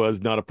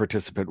was not a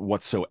participant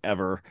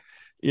whatsoever.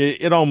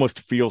 It almost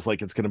feels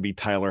like it's going to be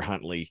Tyler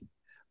Huntley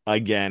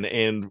again.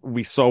 And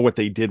we saw what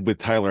they did with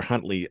Tyler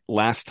Huntley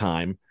last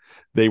time.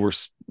 They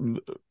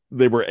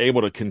were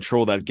able to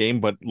control that game,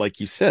 but like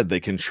you said, they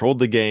controlled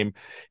the game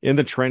in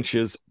the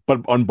trenches,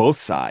 but on both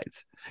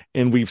sides.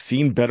 And we've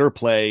seen better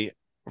play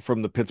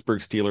from the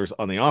Pittsburgh Steelers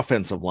on the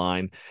offensive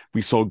line.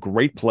 We saw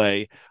great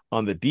play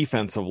on the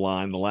defensive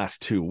line the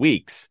last 2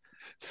 weeks.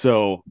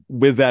 So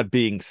with that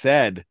being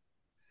said,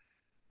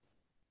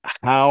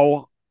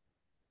 how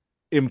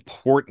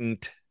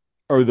important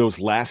are those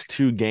last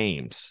two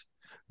games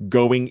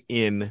going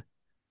in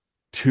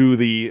to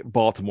the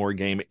Baltimore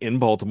game in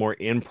Baltimore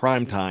in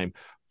primetime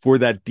for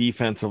that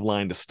defensive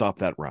line to stop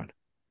that run?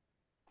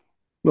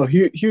 Well,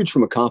 huge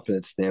from a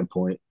confidence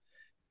standpoint.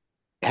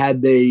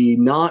 Had they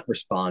not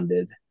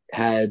responded,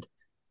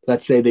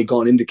 let's say they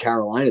gone into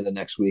Carolina the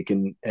next week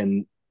and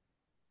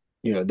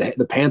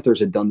the Panthers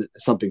had done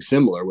something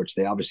similar, which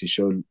they obviously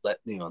showed that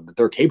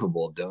they're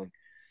capable of doing,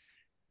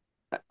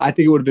 I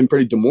think it would have been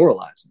pretty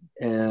demoralizing.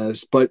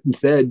 But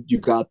instead, you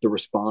got the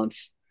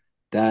response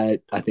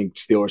that I think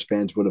Steelers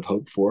fans would have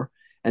hoped for.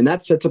 And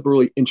that sets up a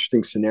really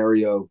interesting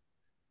scenario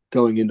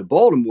going into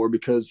Baltimore,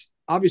 because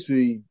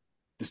obviously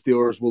the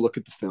Steelers will look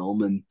at the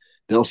film and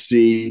they'll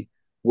see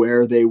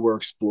where they were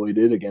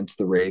exploited against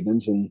the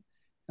Ravens. And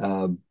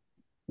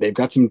they've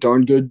got some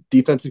darn good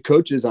defensive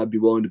coaches. I'd be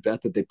willing to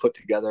bet that they put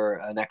together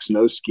an X and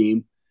O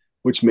scheme,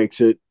 which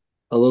makes it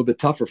a little bit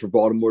tougher for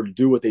Baltimore to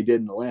do what they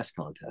did in the last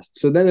contest.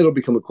 So then it'll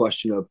become a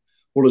question of,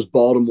 well, does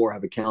Baltimore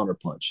have a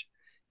counterpunch?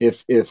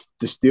 If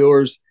the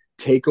Steelers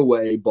take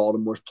away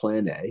Baltimore's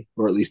plan A,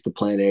 or at least the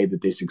plan A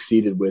that they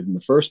succeeded with in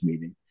the first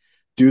meeting,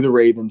 do the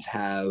Ravens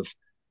have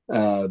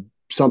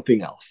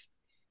something else?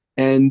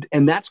 And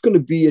that's going to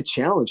be a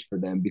challenge for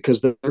them,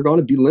 because they're going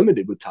to be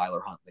limited with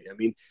Tyler Huntley. I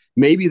mean,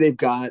 maybe they've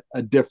got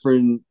a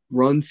different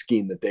run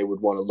scheme that they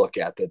would want to look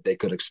at that they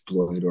could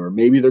exploit, or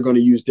maybe they're going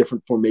to use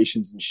different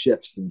formations and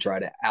shifts and try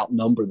to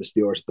outnumber the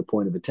Steelers at the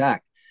point of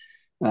attack.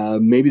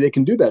 Maybe they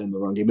can do that in the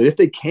run game, but if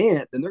they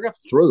can't, then they're going to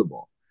have to throw the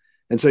ball.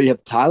 And so you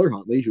have Tyler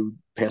Huntley, who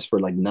passed for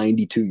like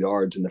 92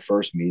 yards in the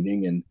first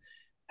meeting and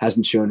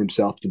hasn't shown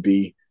himself to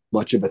be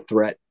much of a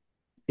threat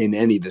in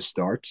any of his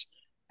starts.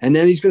 And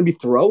then he's going to be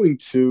throwing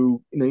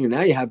to,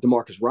 now you have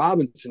Demarcus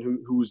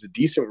Robinson, who's a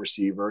decent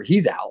receiver.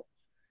 He's out.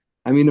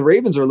 I mean, the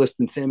Ravens are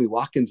listing Sammy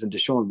Watkins and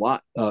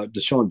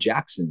Deshaun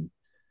Jackson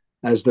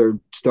as their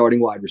starting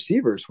wide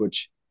receivers,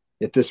 which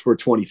if this were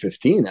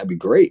 2015, that'd be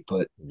great.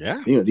 But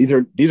yeah, these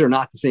are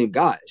not the same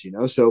guys,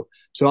 So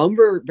I'm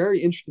very, very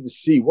interested to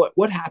see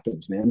what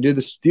happens, man. Do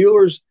the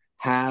Steelers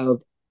have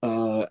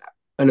an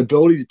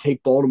ability to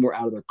take Baltimore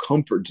out of their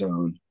comfort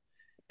zone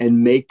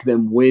and make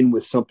them win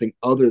with something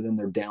other than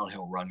their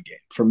downhill run game?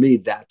 For me,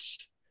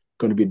 that's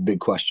going to be the big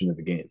question of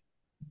the game.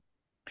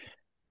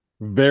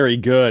 Very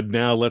good.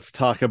 Now let's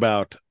talk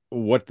about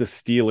what the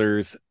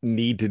Steelers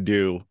need to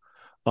do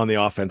on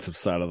the offensive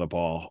side of the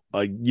ball.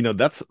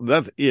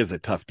 That is a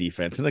tough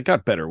defense, and it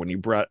got better when you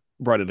brought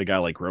in a guy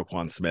like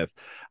Roquan Smith.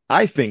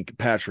 I think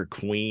Patrick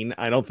Queen,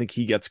 I don't think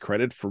he gets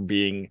credit for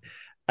being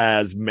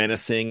as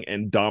menacing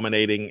and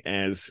dominating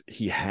as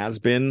he has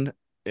been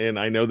and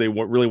I know they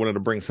really wanted to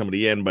bring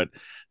somebody in, but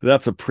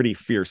that's a pretty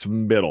fierce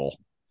middle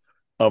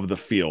of the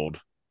field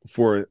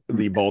for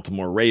the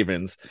Baltimore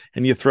Ravens.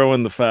 And you throw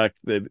in the fact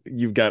that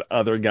you've got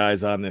other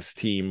guys on this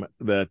team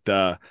that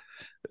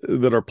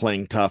are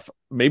playing tough.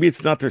 Maybe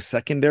it's not their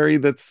secondary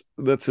that's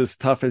as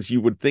tough as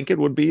you would think it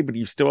would be, but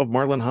you still have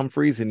Marlon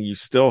Humphreys, and you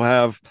still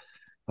have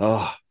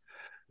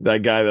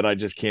that guy that I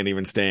just can't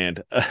even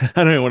stand. I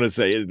don't even want to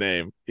say his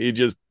name. He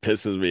just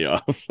pisses me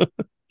off.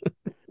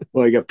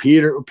 Well, you got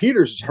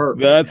Peters is hurt.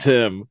 That's right,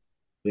 him.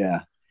 Yeah.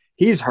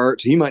 He's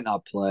hurt, so he might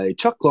not play.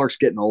 Chuck Clark's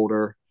getting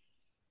older.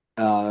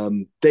 But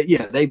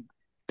the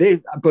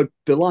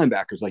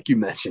linebackers, like you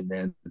mentioned,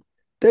 man,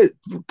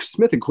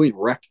 Smith and Queen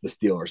wrecked the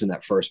Steelers in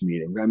that first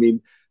meeting. I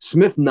mean,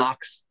 Smith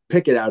knocks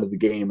Pickett out of the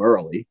game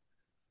early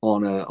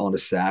on a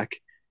sack.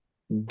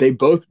 They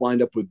both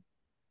wind up with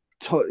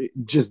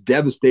just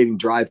devastating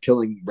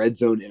drive-killing red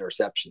zone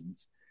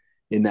interceptions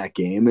in that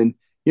game. And,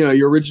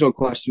 your original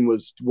question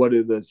was, what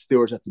do the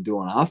Steelers have to do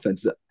on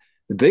offense?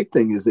 The big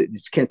thing is that you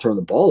just can't turn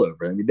the ball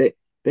over. I mean,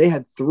 they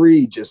had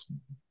 3 just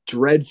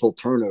dreadful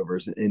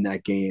turnovers in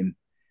that game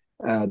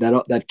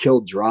that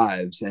killed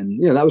drives.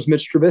 And, that was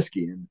Mitch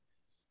Trubisky. And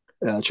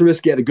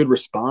Trubisky had a good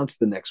response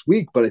the next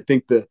week, but I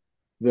think the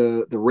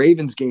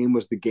Ravens game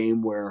was the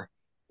game where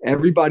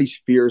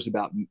everybody's fears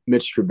about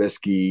Mitch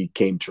Trubisky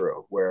came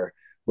true, where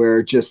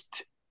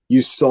just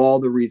you saw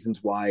the reasons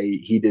why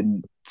he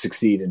didn't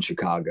succeed in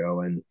Chicago,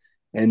 and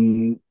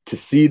to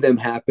see them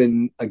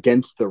happen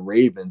against the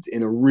Ravens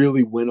in a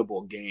really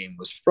winnable game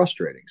was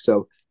frustrating.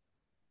 So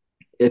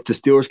if the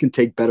Steelers can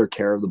take better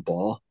care of the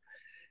ball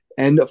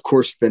and, of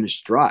course,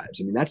 finish drives,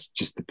 I mean, that's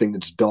just the thing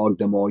that's dogged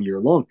them all year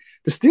long.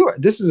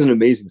 This is an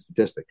amazing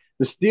statistic.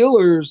 The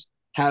Steelers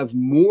have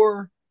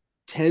more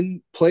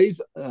 10 plays,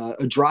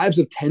 drives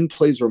of 10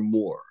 plays or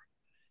more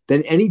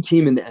than any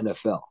team in the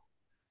NFL.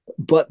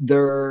 But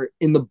they're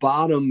in the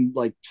bottom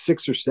like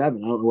 6 or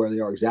 7. I don't know where they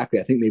are exactly.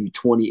 I think maybe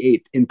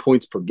 28 in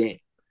points per game.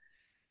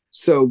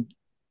 So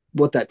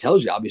what that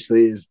tells you,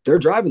 obviously, is they're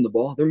driving the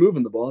ball, they're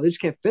moving the ball, they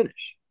just can't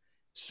finish.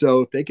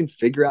 So if they can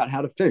figure out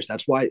how to finish,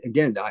 that's why,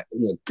 again,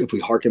 if we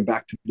harken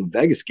back to the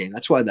Vegas game,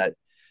 that's why that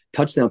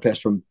touchdown pass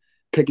from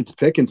Pickett to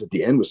Pickens at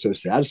the end was so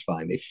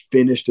satisfying. They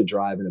finished a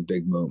drive in a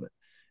big moment,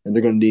 and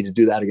they're going to need to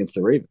do that against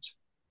the Ravens.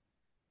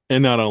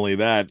 And not only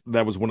that,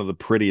 that was one of the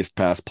prettiest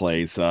pass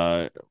plays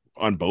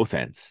on both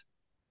ends.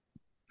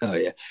 Oh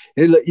yeah.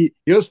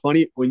 It's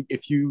funny I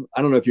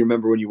don't know if you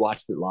remember when you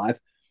watched it live,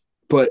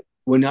 but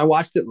when I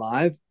watched it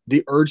live,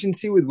 the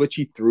urgency with which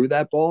he threw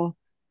that ball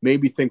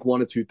made me think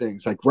one of two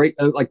things,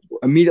 like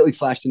immediately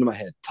flashed into my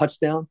head: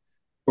 touchdown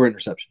or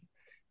interception.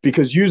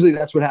 Because usually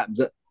that's what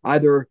happens.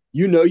 Either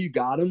you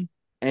got him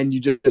and you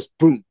just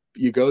boom,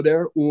 you go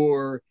there,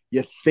 or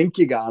you think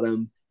you got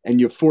him and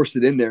you force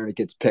it in there and it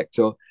gets picked.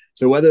 So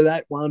whether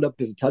that wound up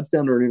as a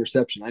touchdown or an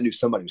interception, I knew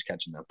somebody was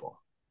catching that ball.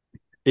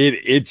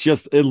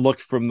 It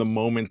looked from the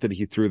moment that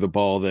he threw the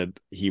ball that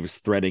he was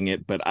threading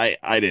it, but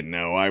I didn't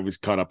know. I was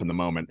caught up in the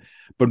moment.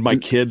 But my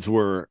kids who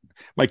were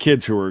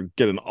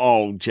getting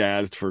all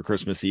jazzed for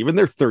Christmas Eve, and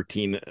they're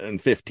 13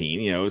 and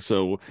 15,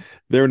 so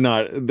they're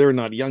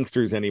not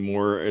youngsters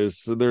anymore,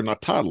 as they're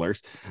not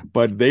toddlers,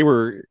 but they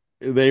were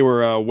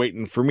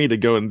waiting for me to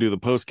go and do the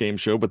post-game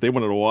show, but they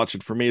wanted to watch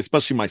it for me,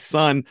 especially my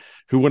son,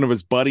 who one of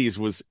his buddies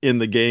was in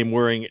the game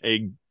wearing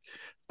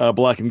a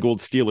black and gold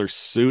Steelers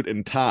suit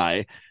and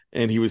tie,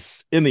 and he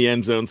was in the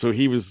end zone, so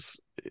he was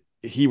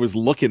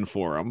looking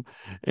for him.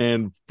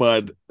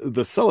 But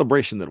the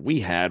celebration that we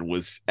had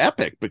was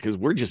epic, because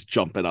we're just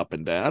jumping up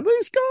and down.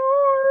 They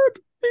scored,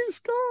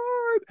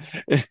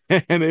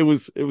 and it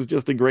was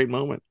just a great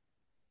moment.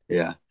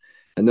 Yeah,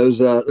 and those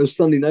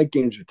Sunday night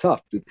games are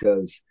tough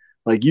because,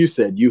 like you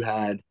said, you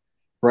had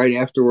right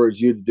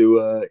afterwards you had to do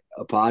a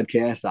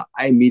podcast.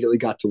 I immediately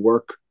got to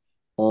work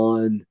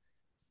on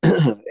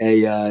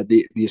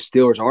the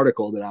Steelers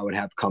article that I would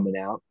have coming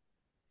out,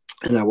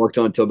 and I worked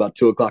on until about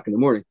 2:00 in the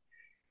morning,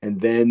 and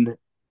then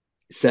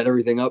set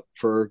everything up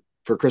for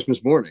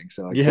Christmas morning.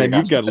 So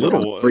you've got a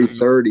little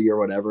 3:30 or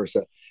whatever.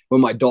 So when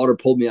my daughter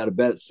pulled me out of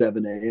bed at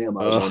 7 a.m.,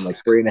 I was on like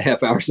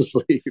 3.5 hours of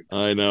sleep.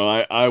 I know.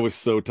 I was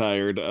so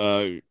tired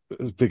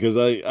because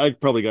I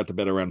probably got to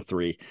bed around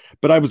 3.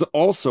 But I was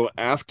also,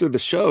 after the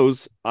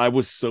shows, I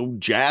was so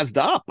jazzed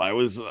up. I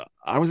was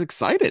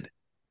excited.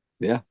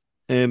 Yeah.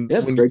 And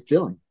it's a great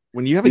feeling.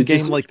 When you have a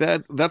game like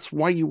that, that's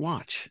why you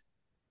watch.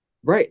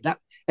 Right. That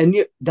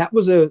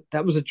was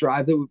a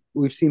drive that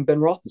we've seen Ben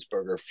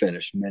Roethlisberger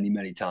finish many,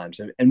 many times.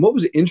 And what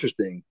was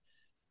interesting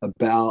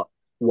about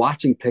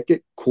watching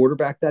Pickett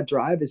quarterback that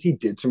drive is he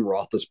did some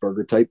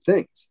Roethlisberger type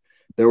things.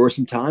 There were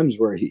some times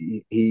where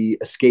he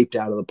escaped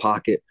out of the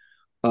pocket,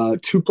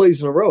 2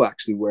 plays in a row,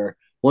 actually, where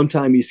one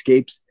time he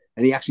escapes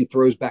and he actually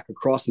throws back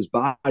across his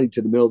body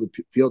to the middle of the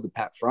field to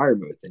Pat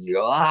Freiermuth. And you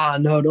go,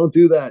 no, don't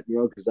do that,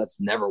 because that's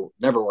never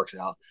works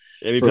out.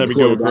 Anytime you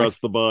go across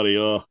the body,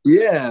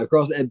 yeah,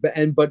 across,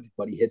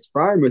 but he hits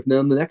Freiermuth. And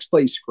then the next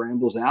play he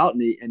scrambles out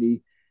and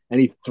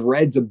he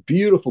threads a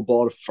beautiful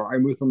ball to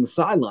Freiermuth on the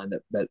sideline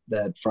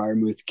that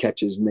Freiermuth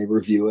catches, and they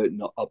review it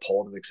and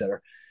uphold it,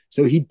 etc.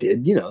 So he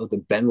did,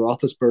 the Ben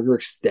Roethlisberger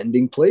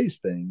extending plays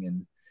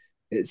thing.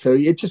 And so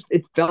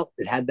it felt,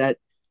 it had that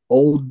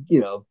old,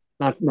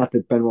 not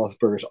that Ben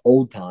Roethlisberger's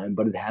old time,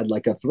 but it had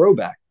like a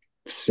throwback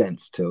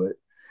sense to it.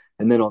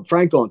 And then on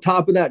Franco on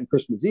top of that and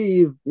Christmas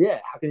Eve,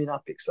 how can you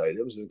not be excited?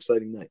 It was an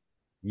exciting night.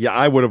 Yeah,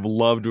 I would have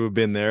loved to have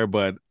been there,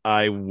 but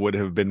I would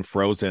have been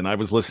frozen. I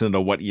was listening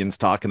to what Ian's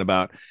talking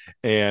about,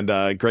 and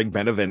Greg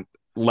Benevent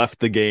left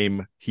the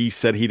game. He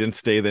said he didn't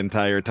stay the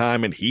entire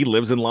time, and he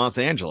lives in Los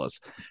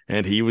Angeles,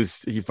 and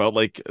he felt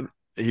like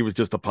he was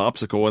just a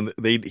popsicle, and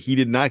he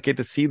did not get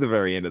to see the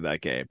very end of that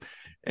game.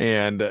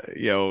 And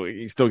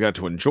he still got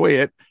to enjoy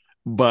it,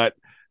 but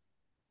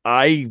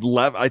I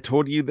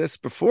told you this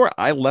before.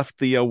 I left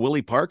the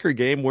Willie Parker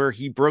game where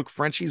he broke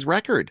Frenchie's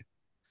record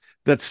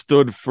that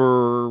stood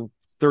for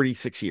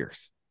 36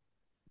 years.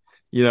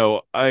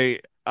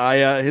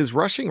 His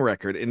rushing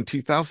record in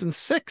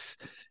 2006,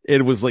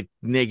 it was like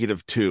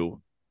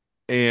 -2,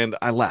 and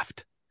I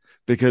left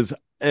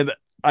and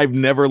I've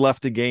never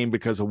left a game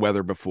because of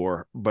weather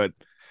before, but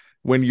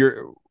when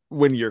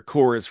your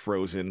core is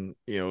frozen,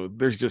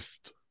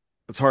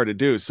 it's hard to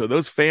do. So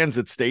those fans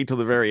that stay till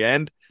the very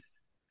end,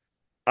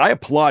 I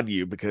applaud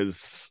you,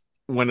 because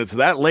when it's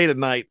that late at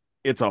night,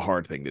 it's a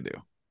hard thing to do.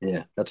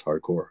 Yeah, that's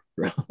hardcore.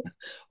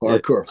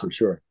 Hardcore for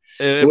sure.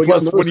 And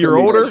plus, when you're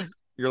older,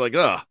 you're like,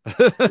 yeah.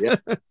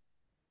 But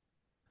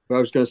I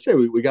was going to say,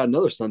 we got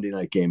another Sunday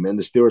night game, man.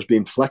 The Steelers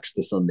being flexed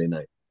to Sunday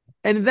night.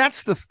 And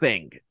that's the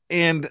thing.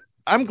 And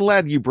I'm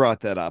glad you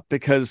brought that up,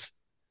 because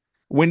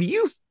when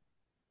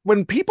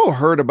people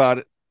heard about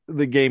it,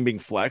 the game being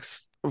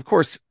flexed, of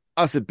course,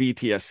 us at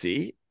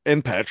BTSC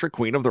and Patrick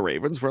Queen of the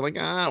Ravens were like,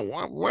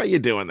 why are you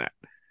doing that?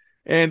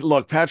 And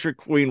look, Patrick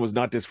Queen was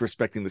not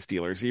disrespecting the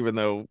Steelers, even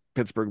though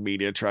Pittsburgh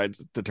media tried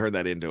to turn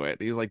that into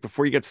it. He's like,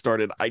 before you get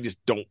started, I'm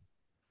going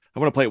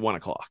to play at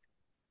 1:00.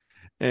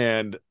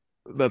 And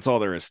that's all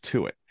there is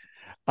to it.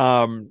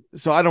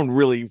 So I don't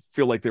really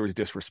feel like there was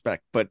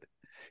disrespect, but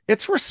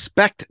it's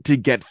respect to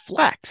get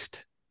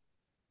flexed.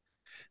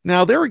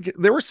 Now, there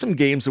were some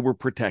games that were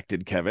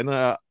protected, Kevin.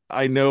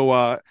 I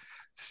know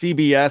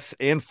CBS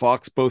and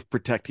Fox both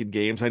protected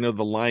games. I know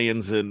the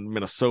Lions in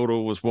Minnesota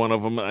was one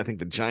of them. I think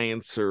the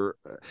Giants there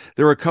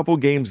were a couple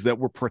games that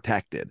were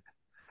protected,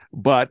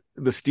 but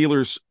the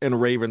Steelers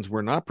and Ravens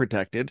were not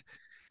protected.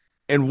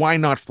 And why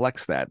not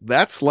flex that?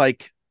 That's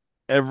like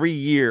every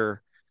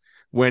year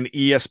when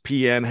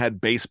ESPN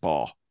had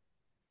baseball,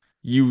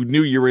 you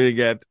knew you were going to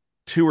get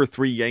 2 or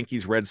 3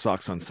 Yankees Red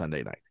Sox on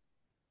Sunday night.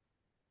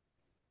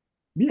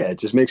 Yeah, it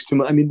just makes too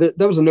much. I mean, that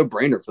was a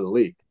no-brainer for the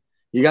league.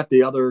 You got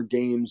the other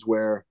games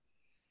where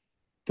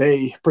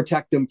they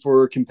protect them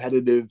for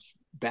competitive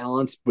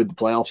balance with the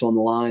playoffs on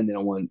the line. They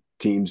don't want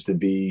teams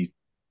to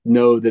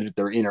know that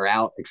they're in or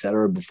out, et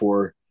cetera,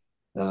 before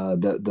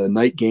the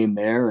night game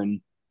there.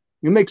 And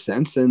it makes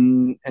sense.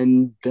 And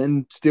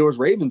then Steelers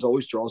Ravens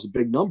always draws a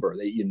big number.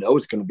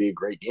 It's going to be a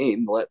great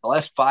game. The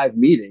last 5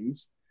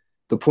 meetings,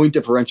 the point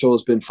differential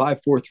has been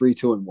 5-4,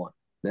 3-2, and 1.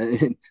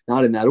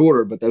 Not in that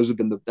order, but that's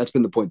been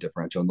the point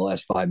differential in the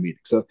last 5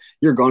 meetings. So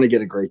you're going to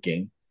get a great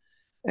game.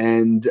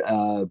 And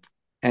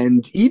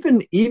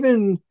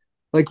even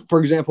like, for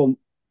example,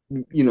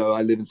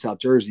 I live in South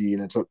Jersey,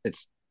 and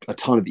it's a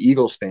ton of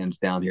Eagles fans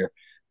down here.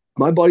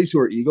 My buddies who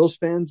are Eagles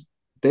fans,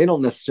 they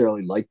don't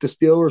necessarily like the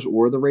Steelers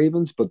or the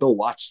Ravens, but they'll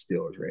watch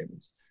Steelers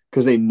Ravens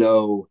because they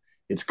know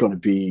it's going to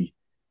be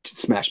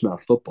smash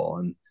mouth football,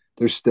 and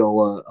there's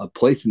still a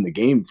place in the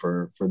game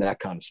for that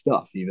kind of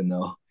stuff, even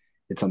though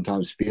it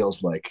sometimes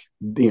feels like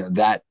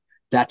that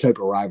type of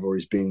rivalry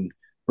is being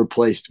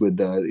replaced with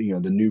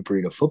the new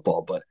breed of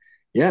football. But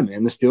yeah,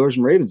 man, the Steelers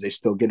and Ravens, they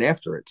still get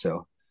after it.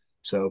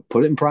 So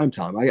put it in prime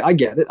time. I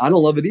get it. I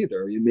don't love it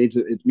either.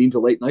 It means a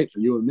late night for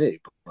you and me.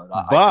 But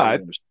I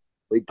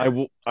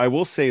totally I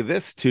will say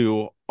this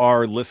to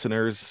our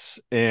listeners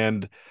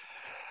and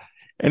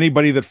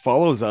anybody that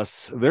follows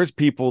us. There's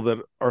people that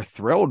are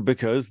thrilled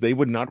because they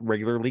would not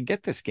regularly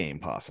get this game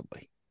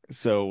possibly.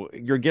 So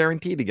you're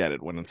guaranteed to get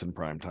it when it's in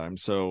prime time.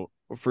 So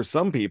for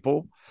some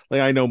people,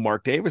 like I know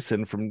Mark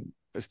Davison from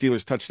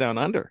Steelers Touchdown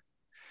Under,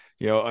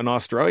 in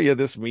Australia,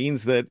 this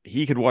means that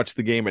he could watch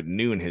the game at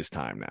noon his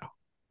time now.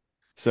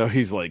 So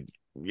he's like,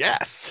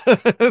 yes,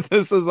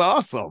 this is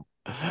awesome.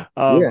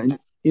 And,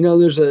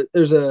 there's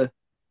a,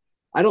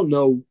 I don't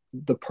know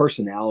the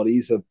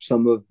personalities of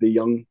some of the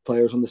young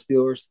players on the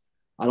Steelers.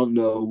 I don't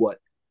know what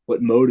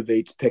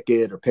motivates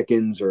Pickett or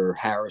Pickens or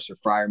Harris or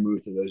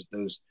Freiermuth or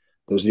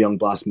those young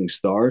blossoming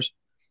stars,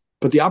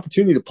 but the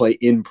opportunity to play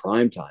in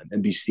primetime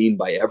and be seen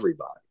by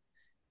everybody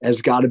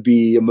has got to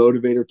be a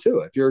motivator too.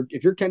 If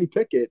you're Kenny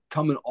Pickett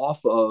coming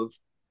off of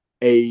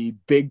a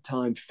big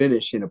time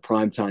finish in a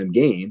primetime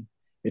game,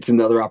 it's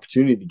another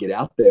opportunity to get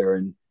out there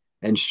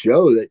and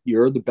show that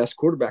you're the best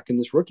quarterback in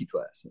this rookie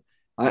class.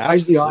 I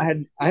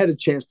had a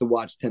chance to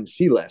watch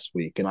Tennessee last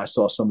week, and I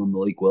saw some of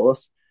Malik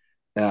Willis.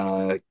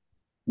 Kenny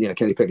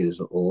Pickett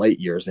is light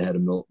years ahead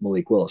of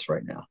Malik Willis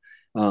right now.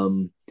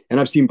 And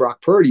I've seen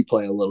Brock Purdy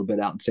play a little bit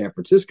out in San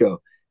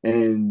Francisco,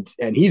 and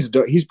he's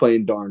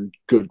playing darn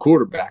good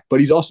quarterback, but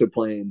he's also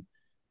playing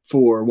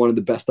for one of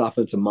the best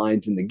offensive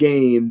minds in the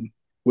game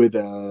with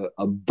a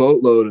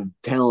boatload of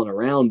talent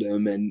around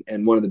him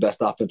and one of the best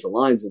offensive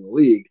lines in the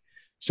league.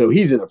 So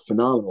he's in a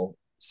phenomenal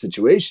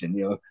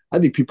situation. I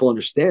think people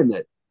understand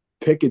that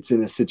Pickett's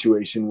in a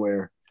situation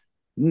where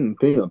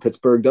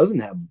Pittsburgh doesn't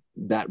have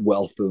that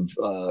wealth of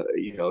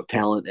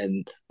talent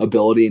and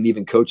ability and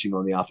even coaching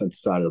on the offensive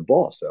side of the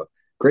ball. So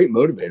great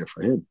motivator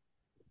for him.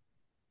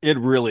 It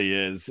really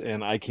is,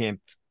 and I can't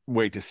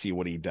wait to see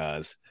what he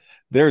does.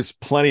 There's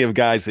plenty of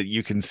guys that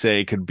you can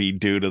say could be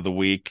dude of the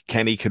week.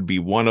 Kenny could be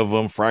one of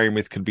them.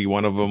 Freiermuth could be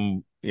one of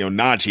them.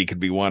 Najee could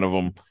be one of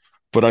them.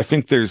 But I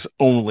think there's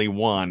only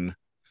one,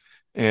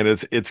 and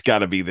it's got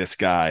to be this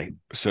guy.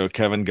 So,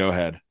 Kevin, go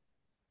ahead.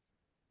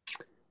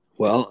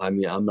 Well, I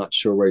mean, I'm not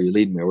sure where you're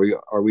leading me.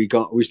 Are we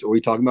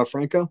talking about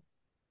Franco?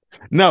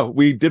 No,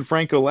 we did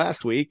Franco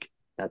last week.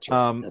 That's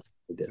right. That's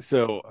what we did.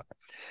 So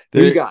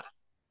there you got.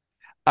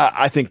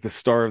 I think the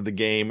star of the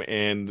game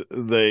and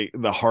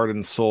the heart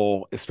and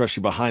soul,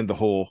 especially behind the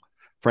whole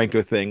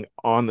Franco thing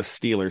on the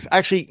Steelers.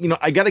 Actually,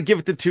 I got to give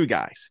it to two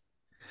guys.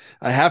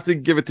 I have to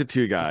give it to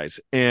two guys,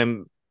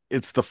 and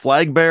it's the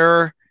flag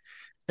bearer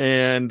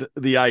and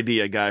the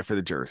idea guy for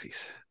the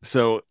jerseys.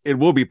 So it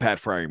will be Pat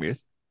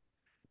Freiermuth,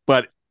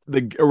 but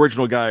the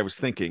original guy I was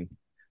thinking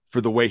for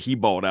the way he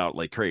balled out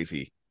like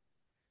crazy,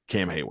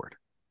 Cam Hayward.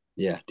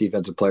 Yeah,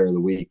 defensive player of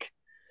the week.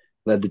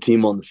 Led the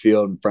team on the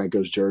field in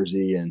Franco's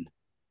jersey, and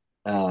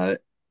I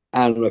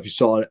don't know if you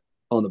saw it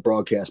on the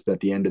broadcast, but at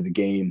the end of the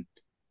game,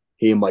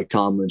 he and Mike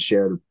Tomlin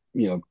shared,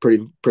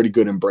 pretty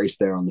good embrace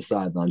there on the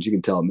sidelines. You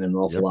can tell it meant an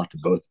awful lot to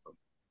both of them.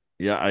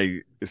 Yeah,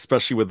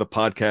 especially with the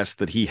podcast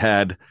that he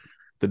had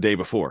the day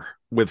before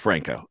with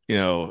Franco,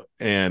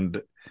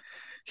 and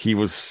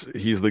he's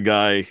the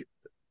guy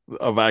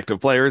of active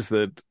players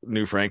that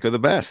knew Franco the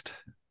best.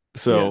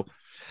 So,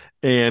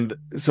 And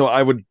so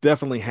I would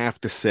definitely have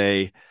to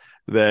say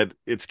that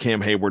it's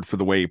Cam Hayward for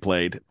the way he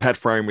played. Pat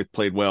Freiermuth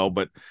played well,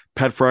 but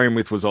Pat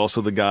Freiermuth was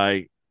also the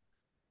guy.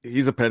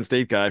 He's a Penn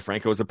State guy.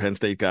 Franco was a Penn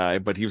State guy,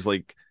 but he was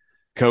like,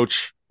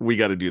 Coach, we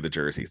got to do the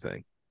jersey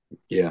thing.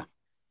 Yeah.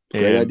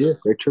 Great idea.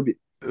 Great tribute.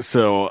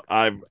 So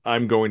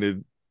I'm going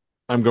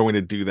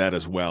to do that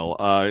as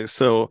well.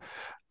 So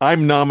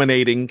I'm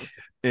nominating,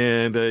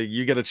 and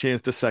you get a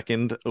chance to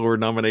second or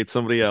nominate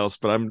somebody else,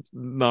 but I'm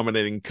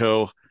nominating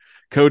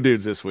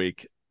co-dudes this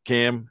week,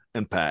 Cam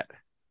and Pat.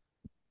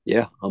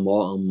 Yeah, I'm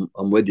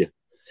with you.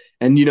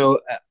 And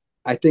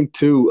I think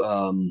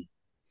too,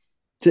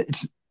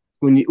 it's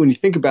when you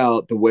think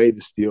about the way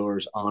the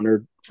Steelers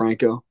honored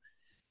Franco,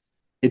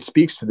 it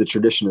speaks to the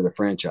tradition of the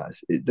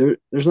franchise.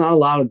 There's not a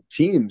lot of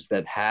teams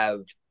that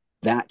have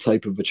that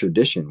type of a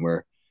tradition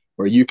where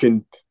you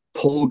can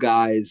pull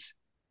guys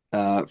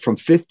from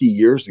 50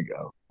 years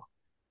ago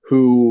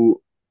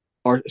who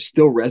are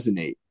still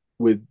resonate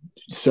with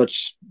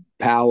such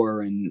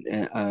power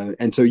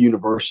and so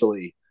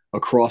universally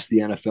across the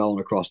NFL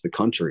and across the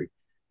country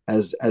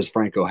as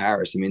Franco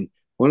Harris. I mean,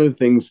 one of the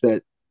things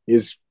that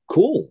is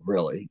cool,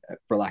 really,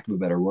 for lack of a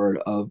better word,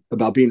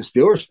 about being a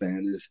Steelers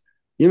fan is,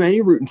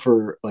 you're rooting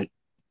for like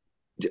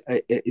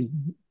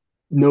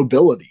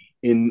nobility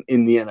in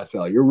the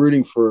NFL. You're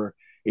rooting for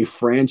a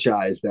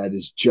franchise that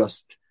is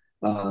just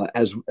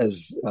as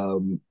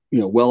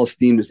well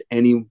esteemed as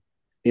any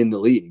in the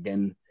league,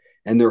 and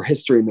their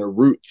history and their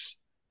roots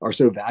are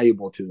so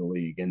valuable to the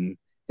league. And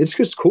it's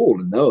just cool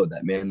to know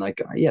that, man,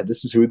 like, yeah,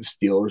 this is who the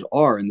Steelers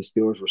are, and the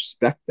Steelers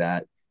respect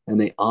that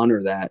and they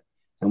honor that.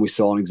 And we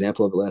saw an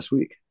example of it last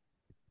week.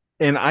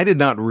 And I did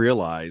not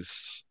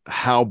realize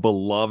how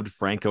beloved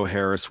Franco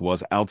Harris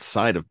was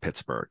outside of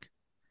Pittsburgh.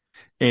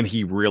 And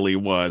he really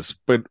was.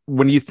 But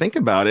when you think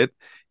about it,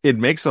 it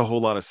makes a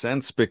whole lot of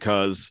sense,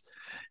 because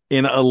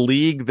in a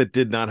league that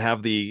did not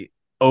have the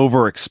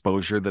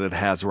overexposure that it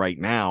has right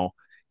now,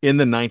 in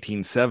the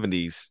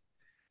 1970s,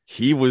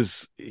 he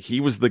was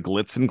the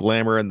glitz and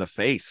glamour in the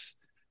face.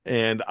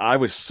 And I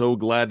was so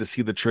glad to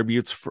see the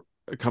tributes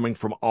coming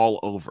from all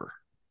over.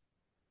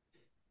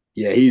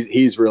 Yeah,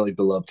 he's really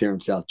beloved here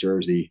in South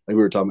Jersey. Like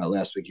we were talking about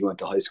last week, he went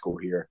to high school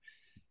here.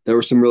 There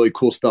was some really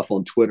cool stuff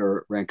on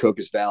Twitter,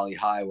 Rancocas Valley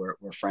High, where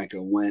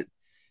Franco went.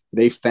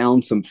 They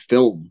found some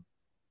film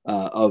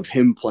of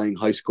him playing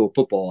high school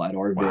football at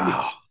RV,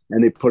 wow.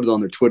 And they put it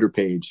on their Twitter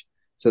page.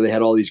 So they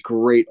had all these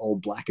great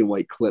old black and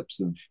white clips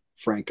of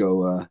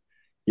Franco,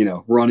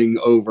 running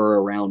over,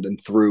 around, and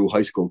through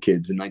high school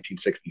kids in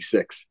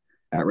 1966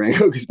 at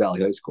Rancocas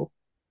Valley High School.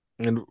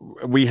 And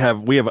we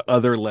have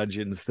other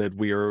legends that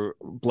we are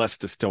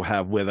blessed to still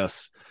have with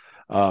us,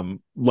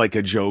 like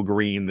a Joe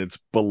Green that's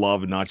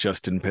beloved not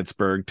just in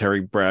Pittsburgh,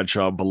 Terry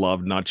Bradshaw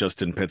beloved not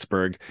just in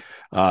Pittsburgh,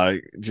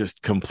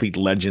 just complete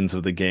legends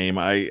of the game.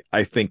 I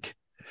think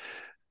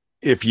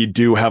if you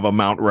do have a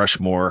Mount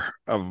Rushmore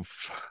of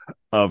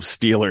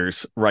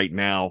Steelers right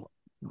now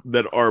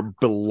that are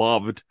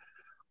beloved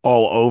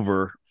all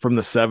over from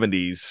the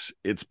 70s,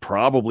 it's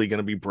probably going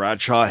to be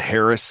Bradshaw,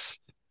 Harris,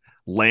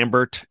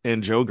 Lambert,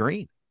 and Joe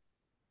Green.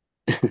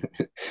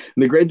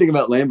 And the great thing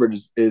about Lambert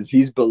is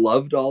he's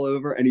beloved all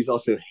over, and he's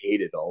also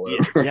hated all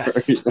over.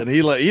 Yes, and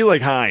he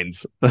like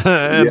Hines,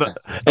 and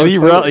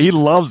he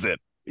loves it.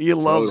 He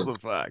loves the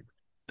fact.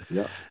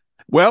 Yeah.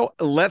 Well,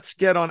 let's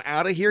get on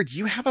out of here. Do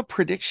you have a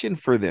prediction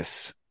for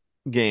this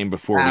game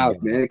before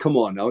man? Come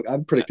on,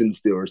 I'm predicting the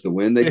Steelers to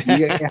win.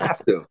 You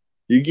have to.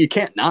 You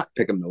can't not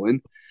pick them to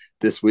win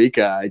this week.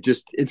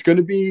 It's going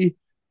to be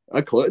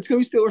It's going to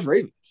be Steelers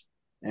Ravens,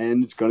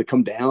 and it's going to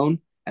come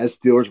down, as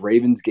Steelers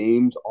Ravens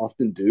games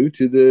often do,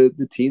 to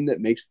the team that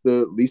makes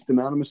the least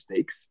amount of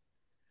mistakes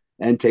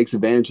and takes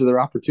advantage of their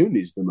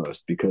opportunities the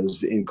most,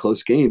 because in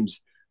close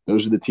games,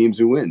 those are the teams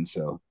who win.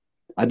 So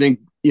I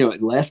think,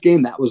 last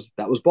game that was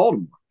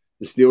Baltimore.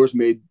 The Steelers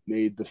made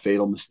the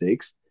fatal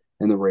mistakes,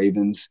 and the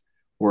Ravens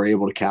were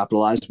able to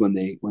capitalize when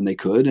they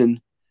could.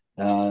 And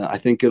I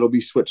think it'll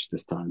be switched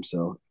this time.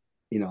 So,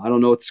 I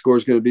don't know what the score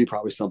is going to be,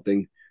 probably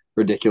something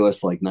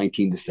ridiculous like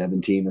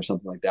 19-17 or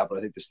something like that. But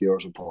I think the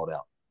Steelers will pull it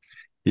out.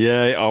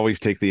 Yeah, I always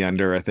take the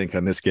under, I think,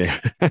 on this game.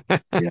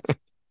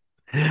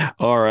 Yeah.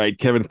 All right,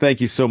 Kevin, thank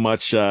you so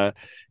much.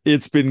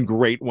 It's been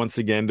great once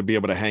again to be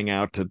able to hang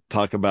out to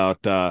talk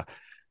about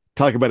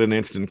an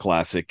instant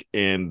classic.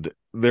 And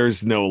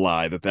there's no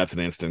lie that's an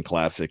instant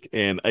classic.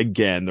 And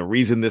again, the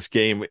reason this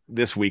game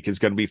this week is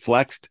going to be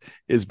flexed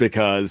is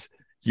because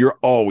you're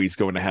always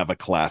going to have a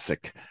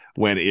classic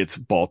when it's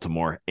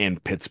Baltimore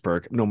and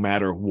Pittsburgh, no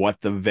matter what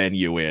the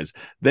venue is.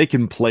 They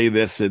can play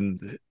this in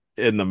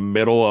the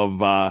middle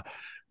of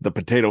the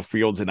potato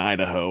fields in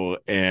Idaho,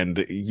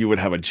 and you would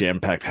have a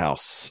jam-packed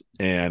house,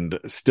 and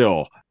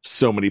still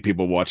so many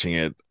people watching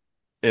it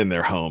in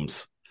their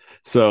homes.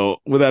 So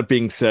with that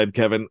being said,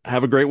 Kevin,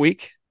 have a great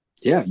week.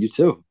 Yeah, you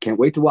too. Can't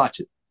wait to watch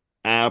it.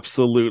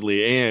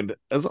 Absolutely. And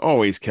as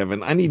always,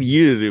 Kevin, I need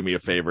you to do me a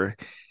favor.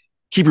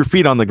 Keep your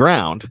feet on the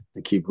ground.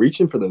 And keep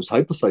reaching for those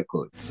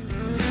hypocycloids.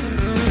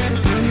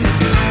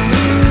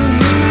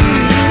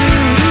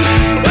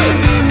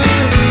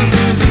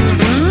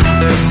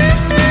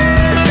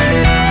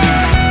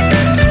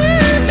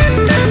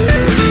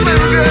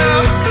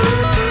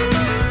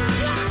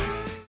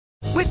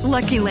 With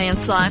Lucky Land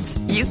Slots,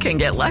 you can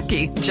get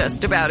lucky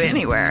just about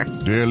anywhere.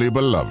 Dearly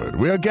beloved,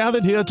 we are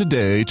gathered here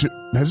today to...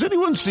 Has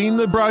anyone seen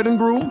the bride and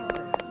groom?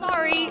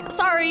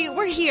 Sorry,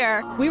 we're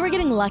here. We were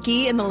getting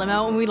lucky in the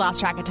limo and we lost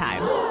track of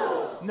time.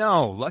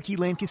 No, Lucky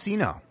Land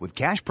Casino, with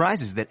cash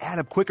prizes that add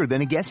up quicker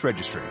than a guest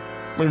registry.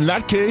 In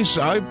that case,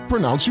 I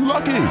pronounce you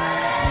lucky.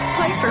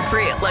 Play for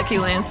free at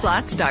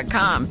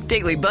LuckyLandSlots.com.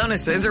 Daily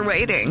bonuses are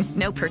waiting.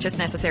 No purchase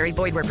necessary.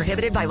 Void where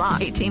prohibited by law.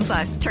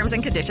 18+. Terms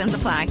and conditions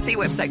apply. See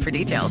website for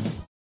details.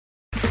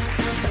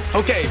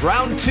 Okay,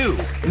 round two.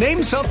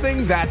 Name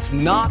something that's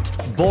not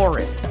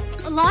boring.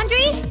 A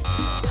laundry?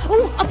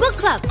 Ooh, a book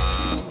club.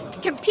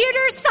 Computer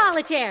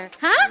solitaire,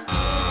 huh?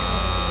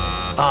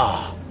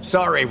 Ah,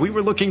 sorry, we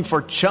were looking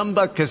for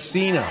Chumba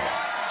Casino.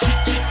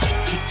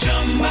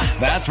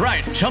 That's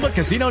right,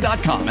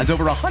 ChumbaCasino.com has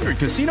over 100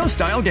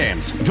 casino-style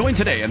games. Join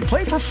today and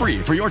play for free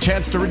for your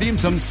chance to redeem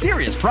some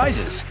serious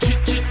prizes.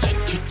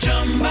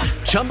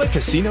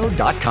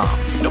 ChumbaCasino.com.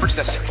 No purchase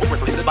necessary. Void where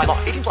prohibited by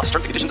law. 18+. Terms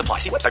and conditions apply.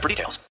 See website for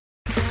details.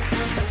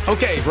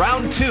 Okay,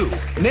 round two.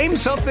 Name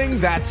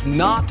something that's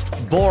not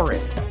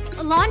boring.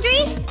 A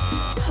laundry?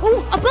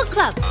 Ooh, a book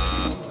club.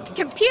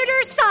 Computer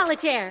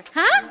solitaire,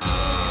 huh?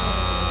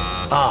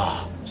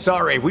 Ah,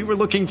 sorry, we were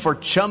looking for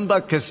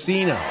Chumba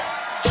Casino.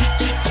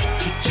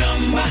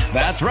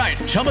 That's right,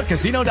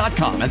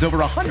 ChumbaCasino.com has over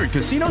 100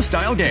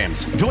 casino-style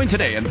games. Join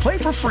today and play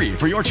for free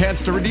for your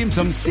chance to redeem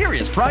some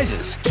serious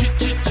prizes.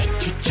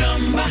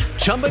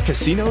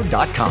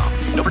 ChumbaCasino.com.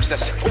 No purchase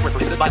necessary. Void where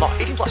prohibited by law.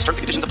 18+. Terms and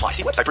conditions apply.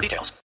 See website for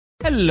details.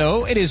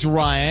 Hello, it is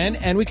Ryan,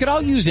 and we could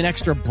all use an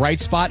extra bright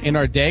spot in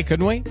our day,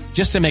 couldn't we?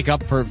 Just to make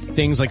up for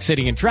things like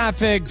sitting in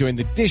traffic, doing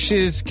the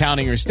dishes,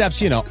 counting your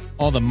steps,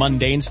 all the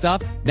mundane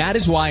stuff. That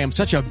is why I'm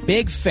such a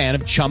big fan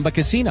of Chumba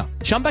Casino.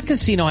 Chumba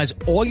Casino has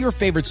all your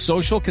favorite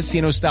social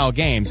casino-style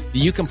games that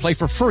you can play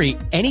for free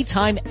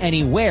anytime,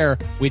 anywhere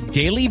with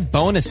daily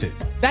bonuses.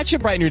 That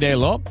should brighten your day a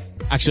little.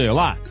 Actually, a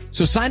lot.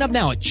 So sign up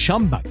now at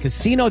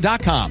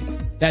ChumbaCasino.com.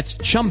 That's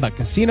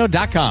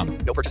ChumbaCasino.com.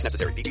 No purchase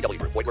necessary. VGW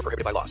Group. Void where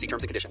prohibited by law. See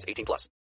terms and conditions. 18+.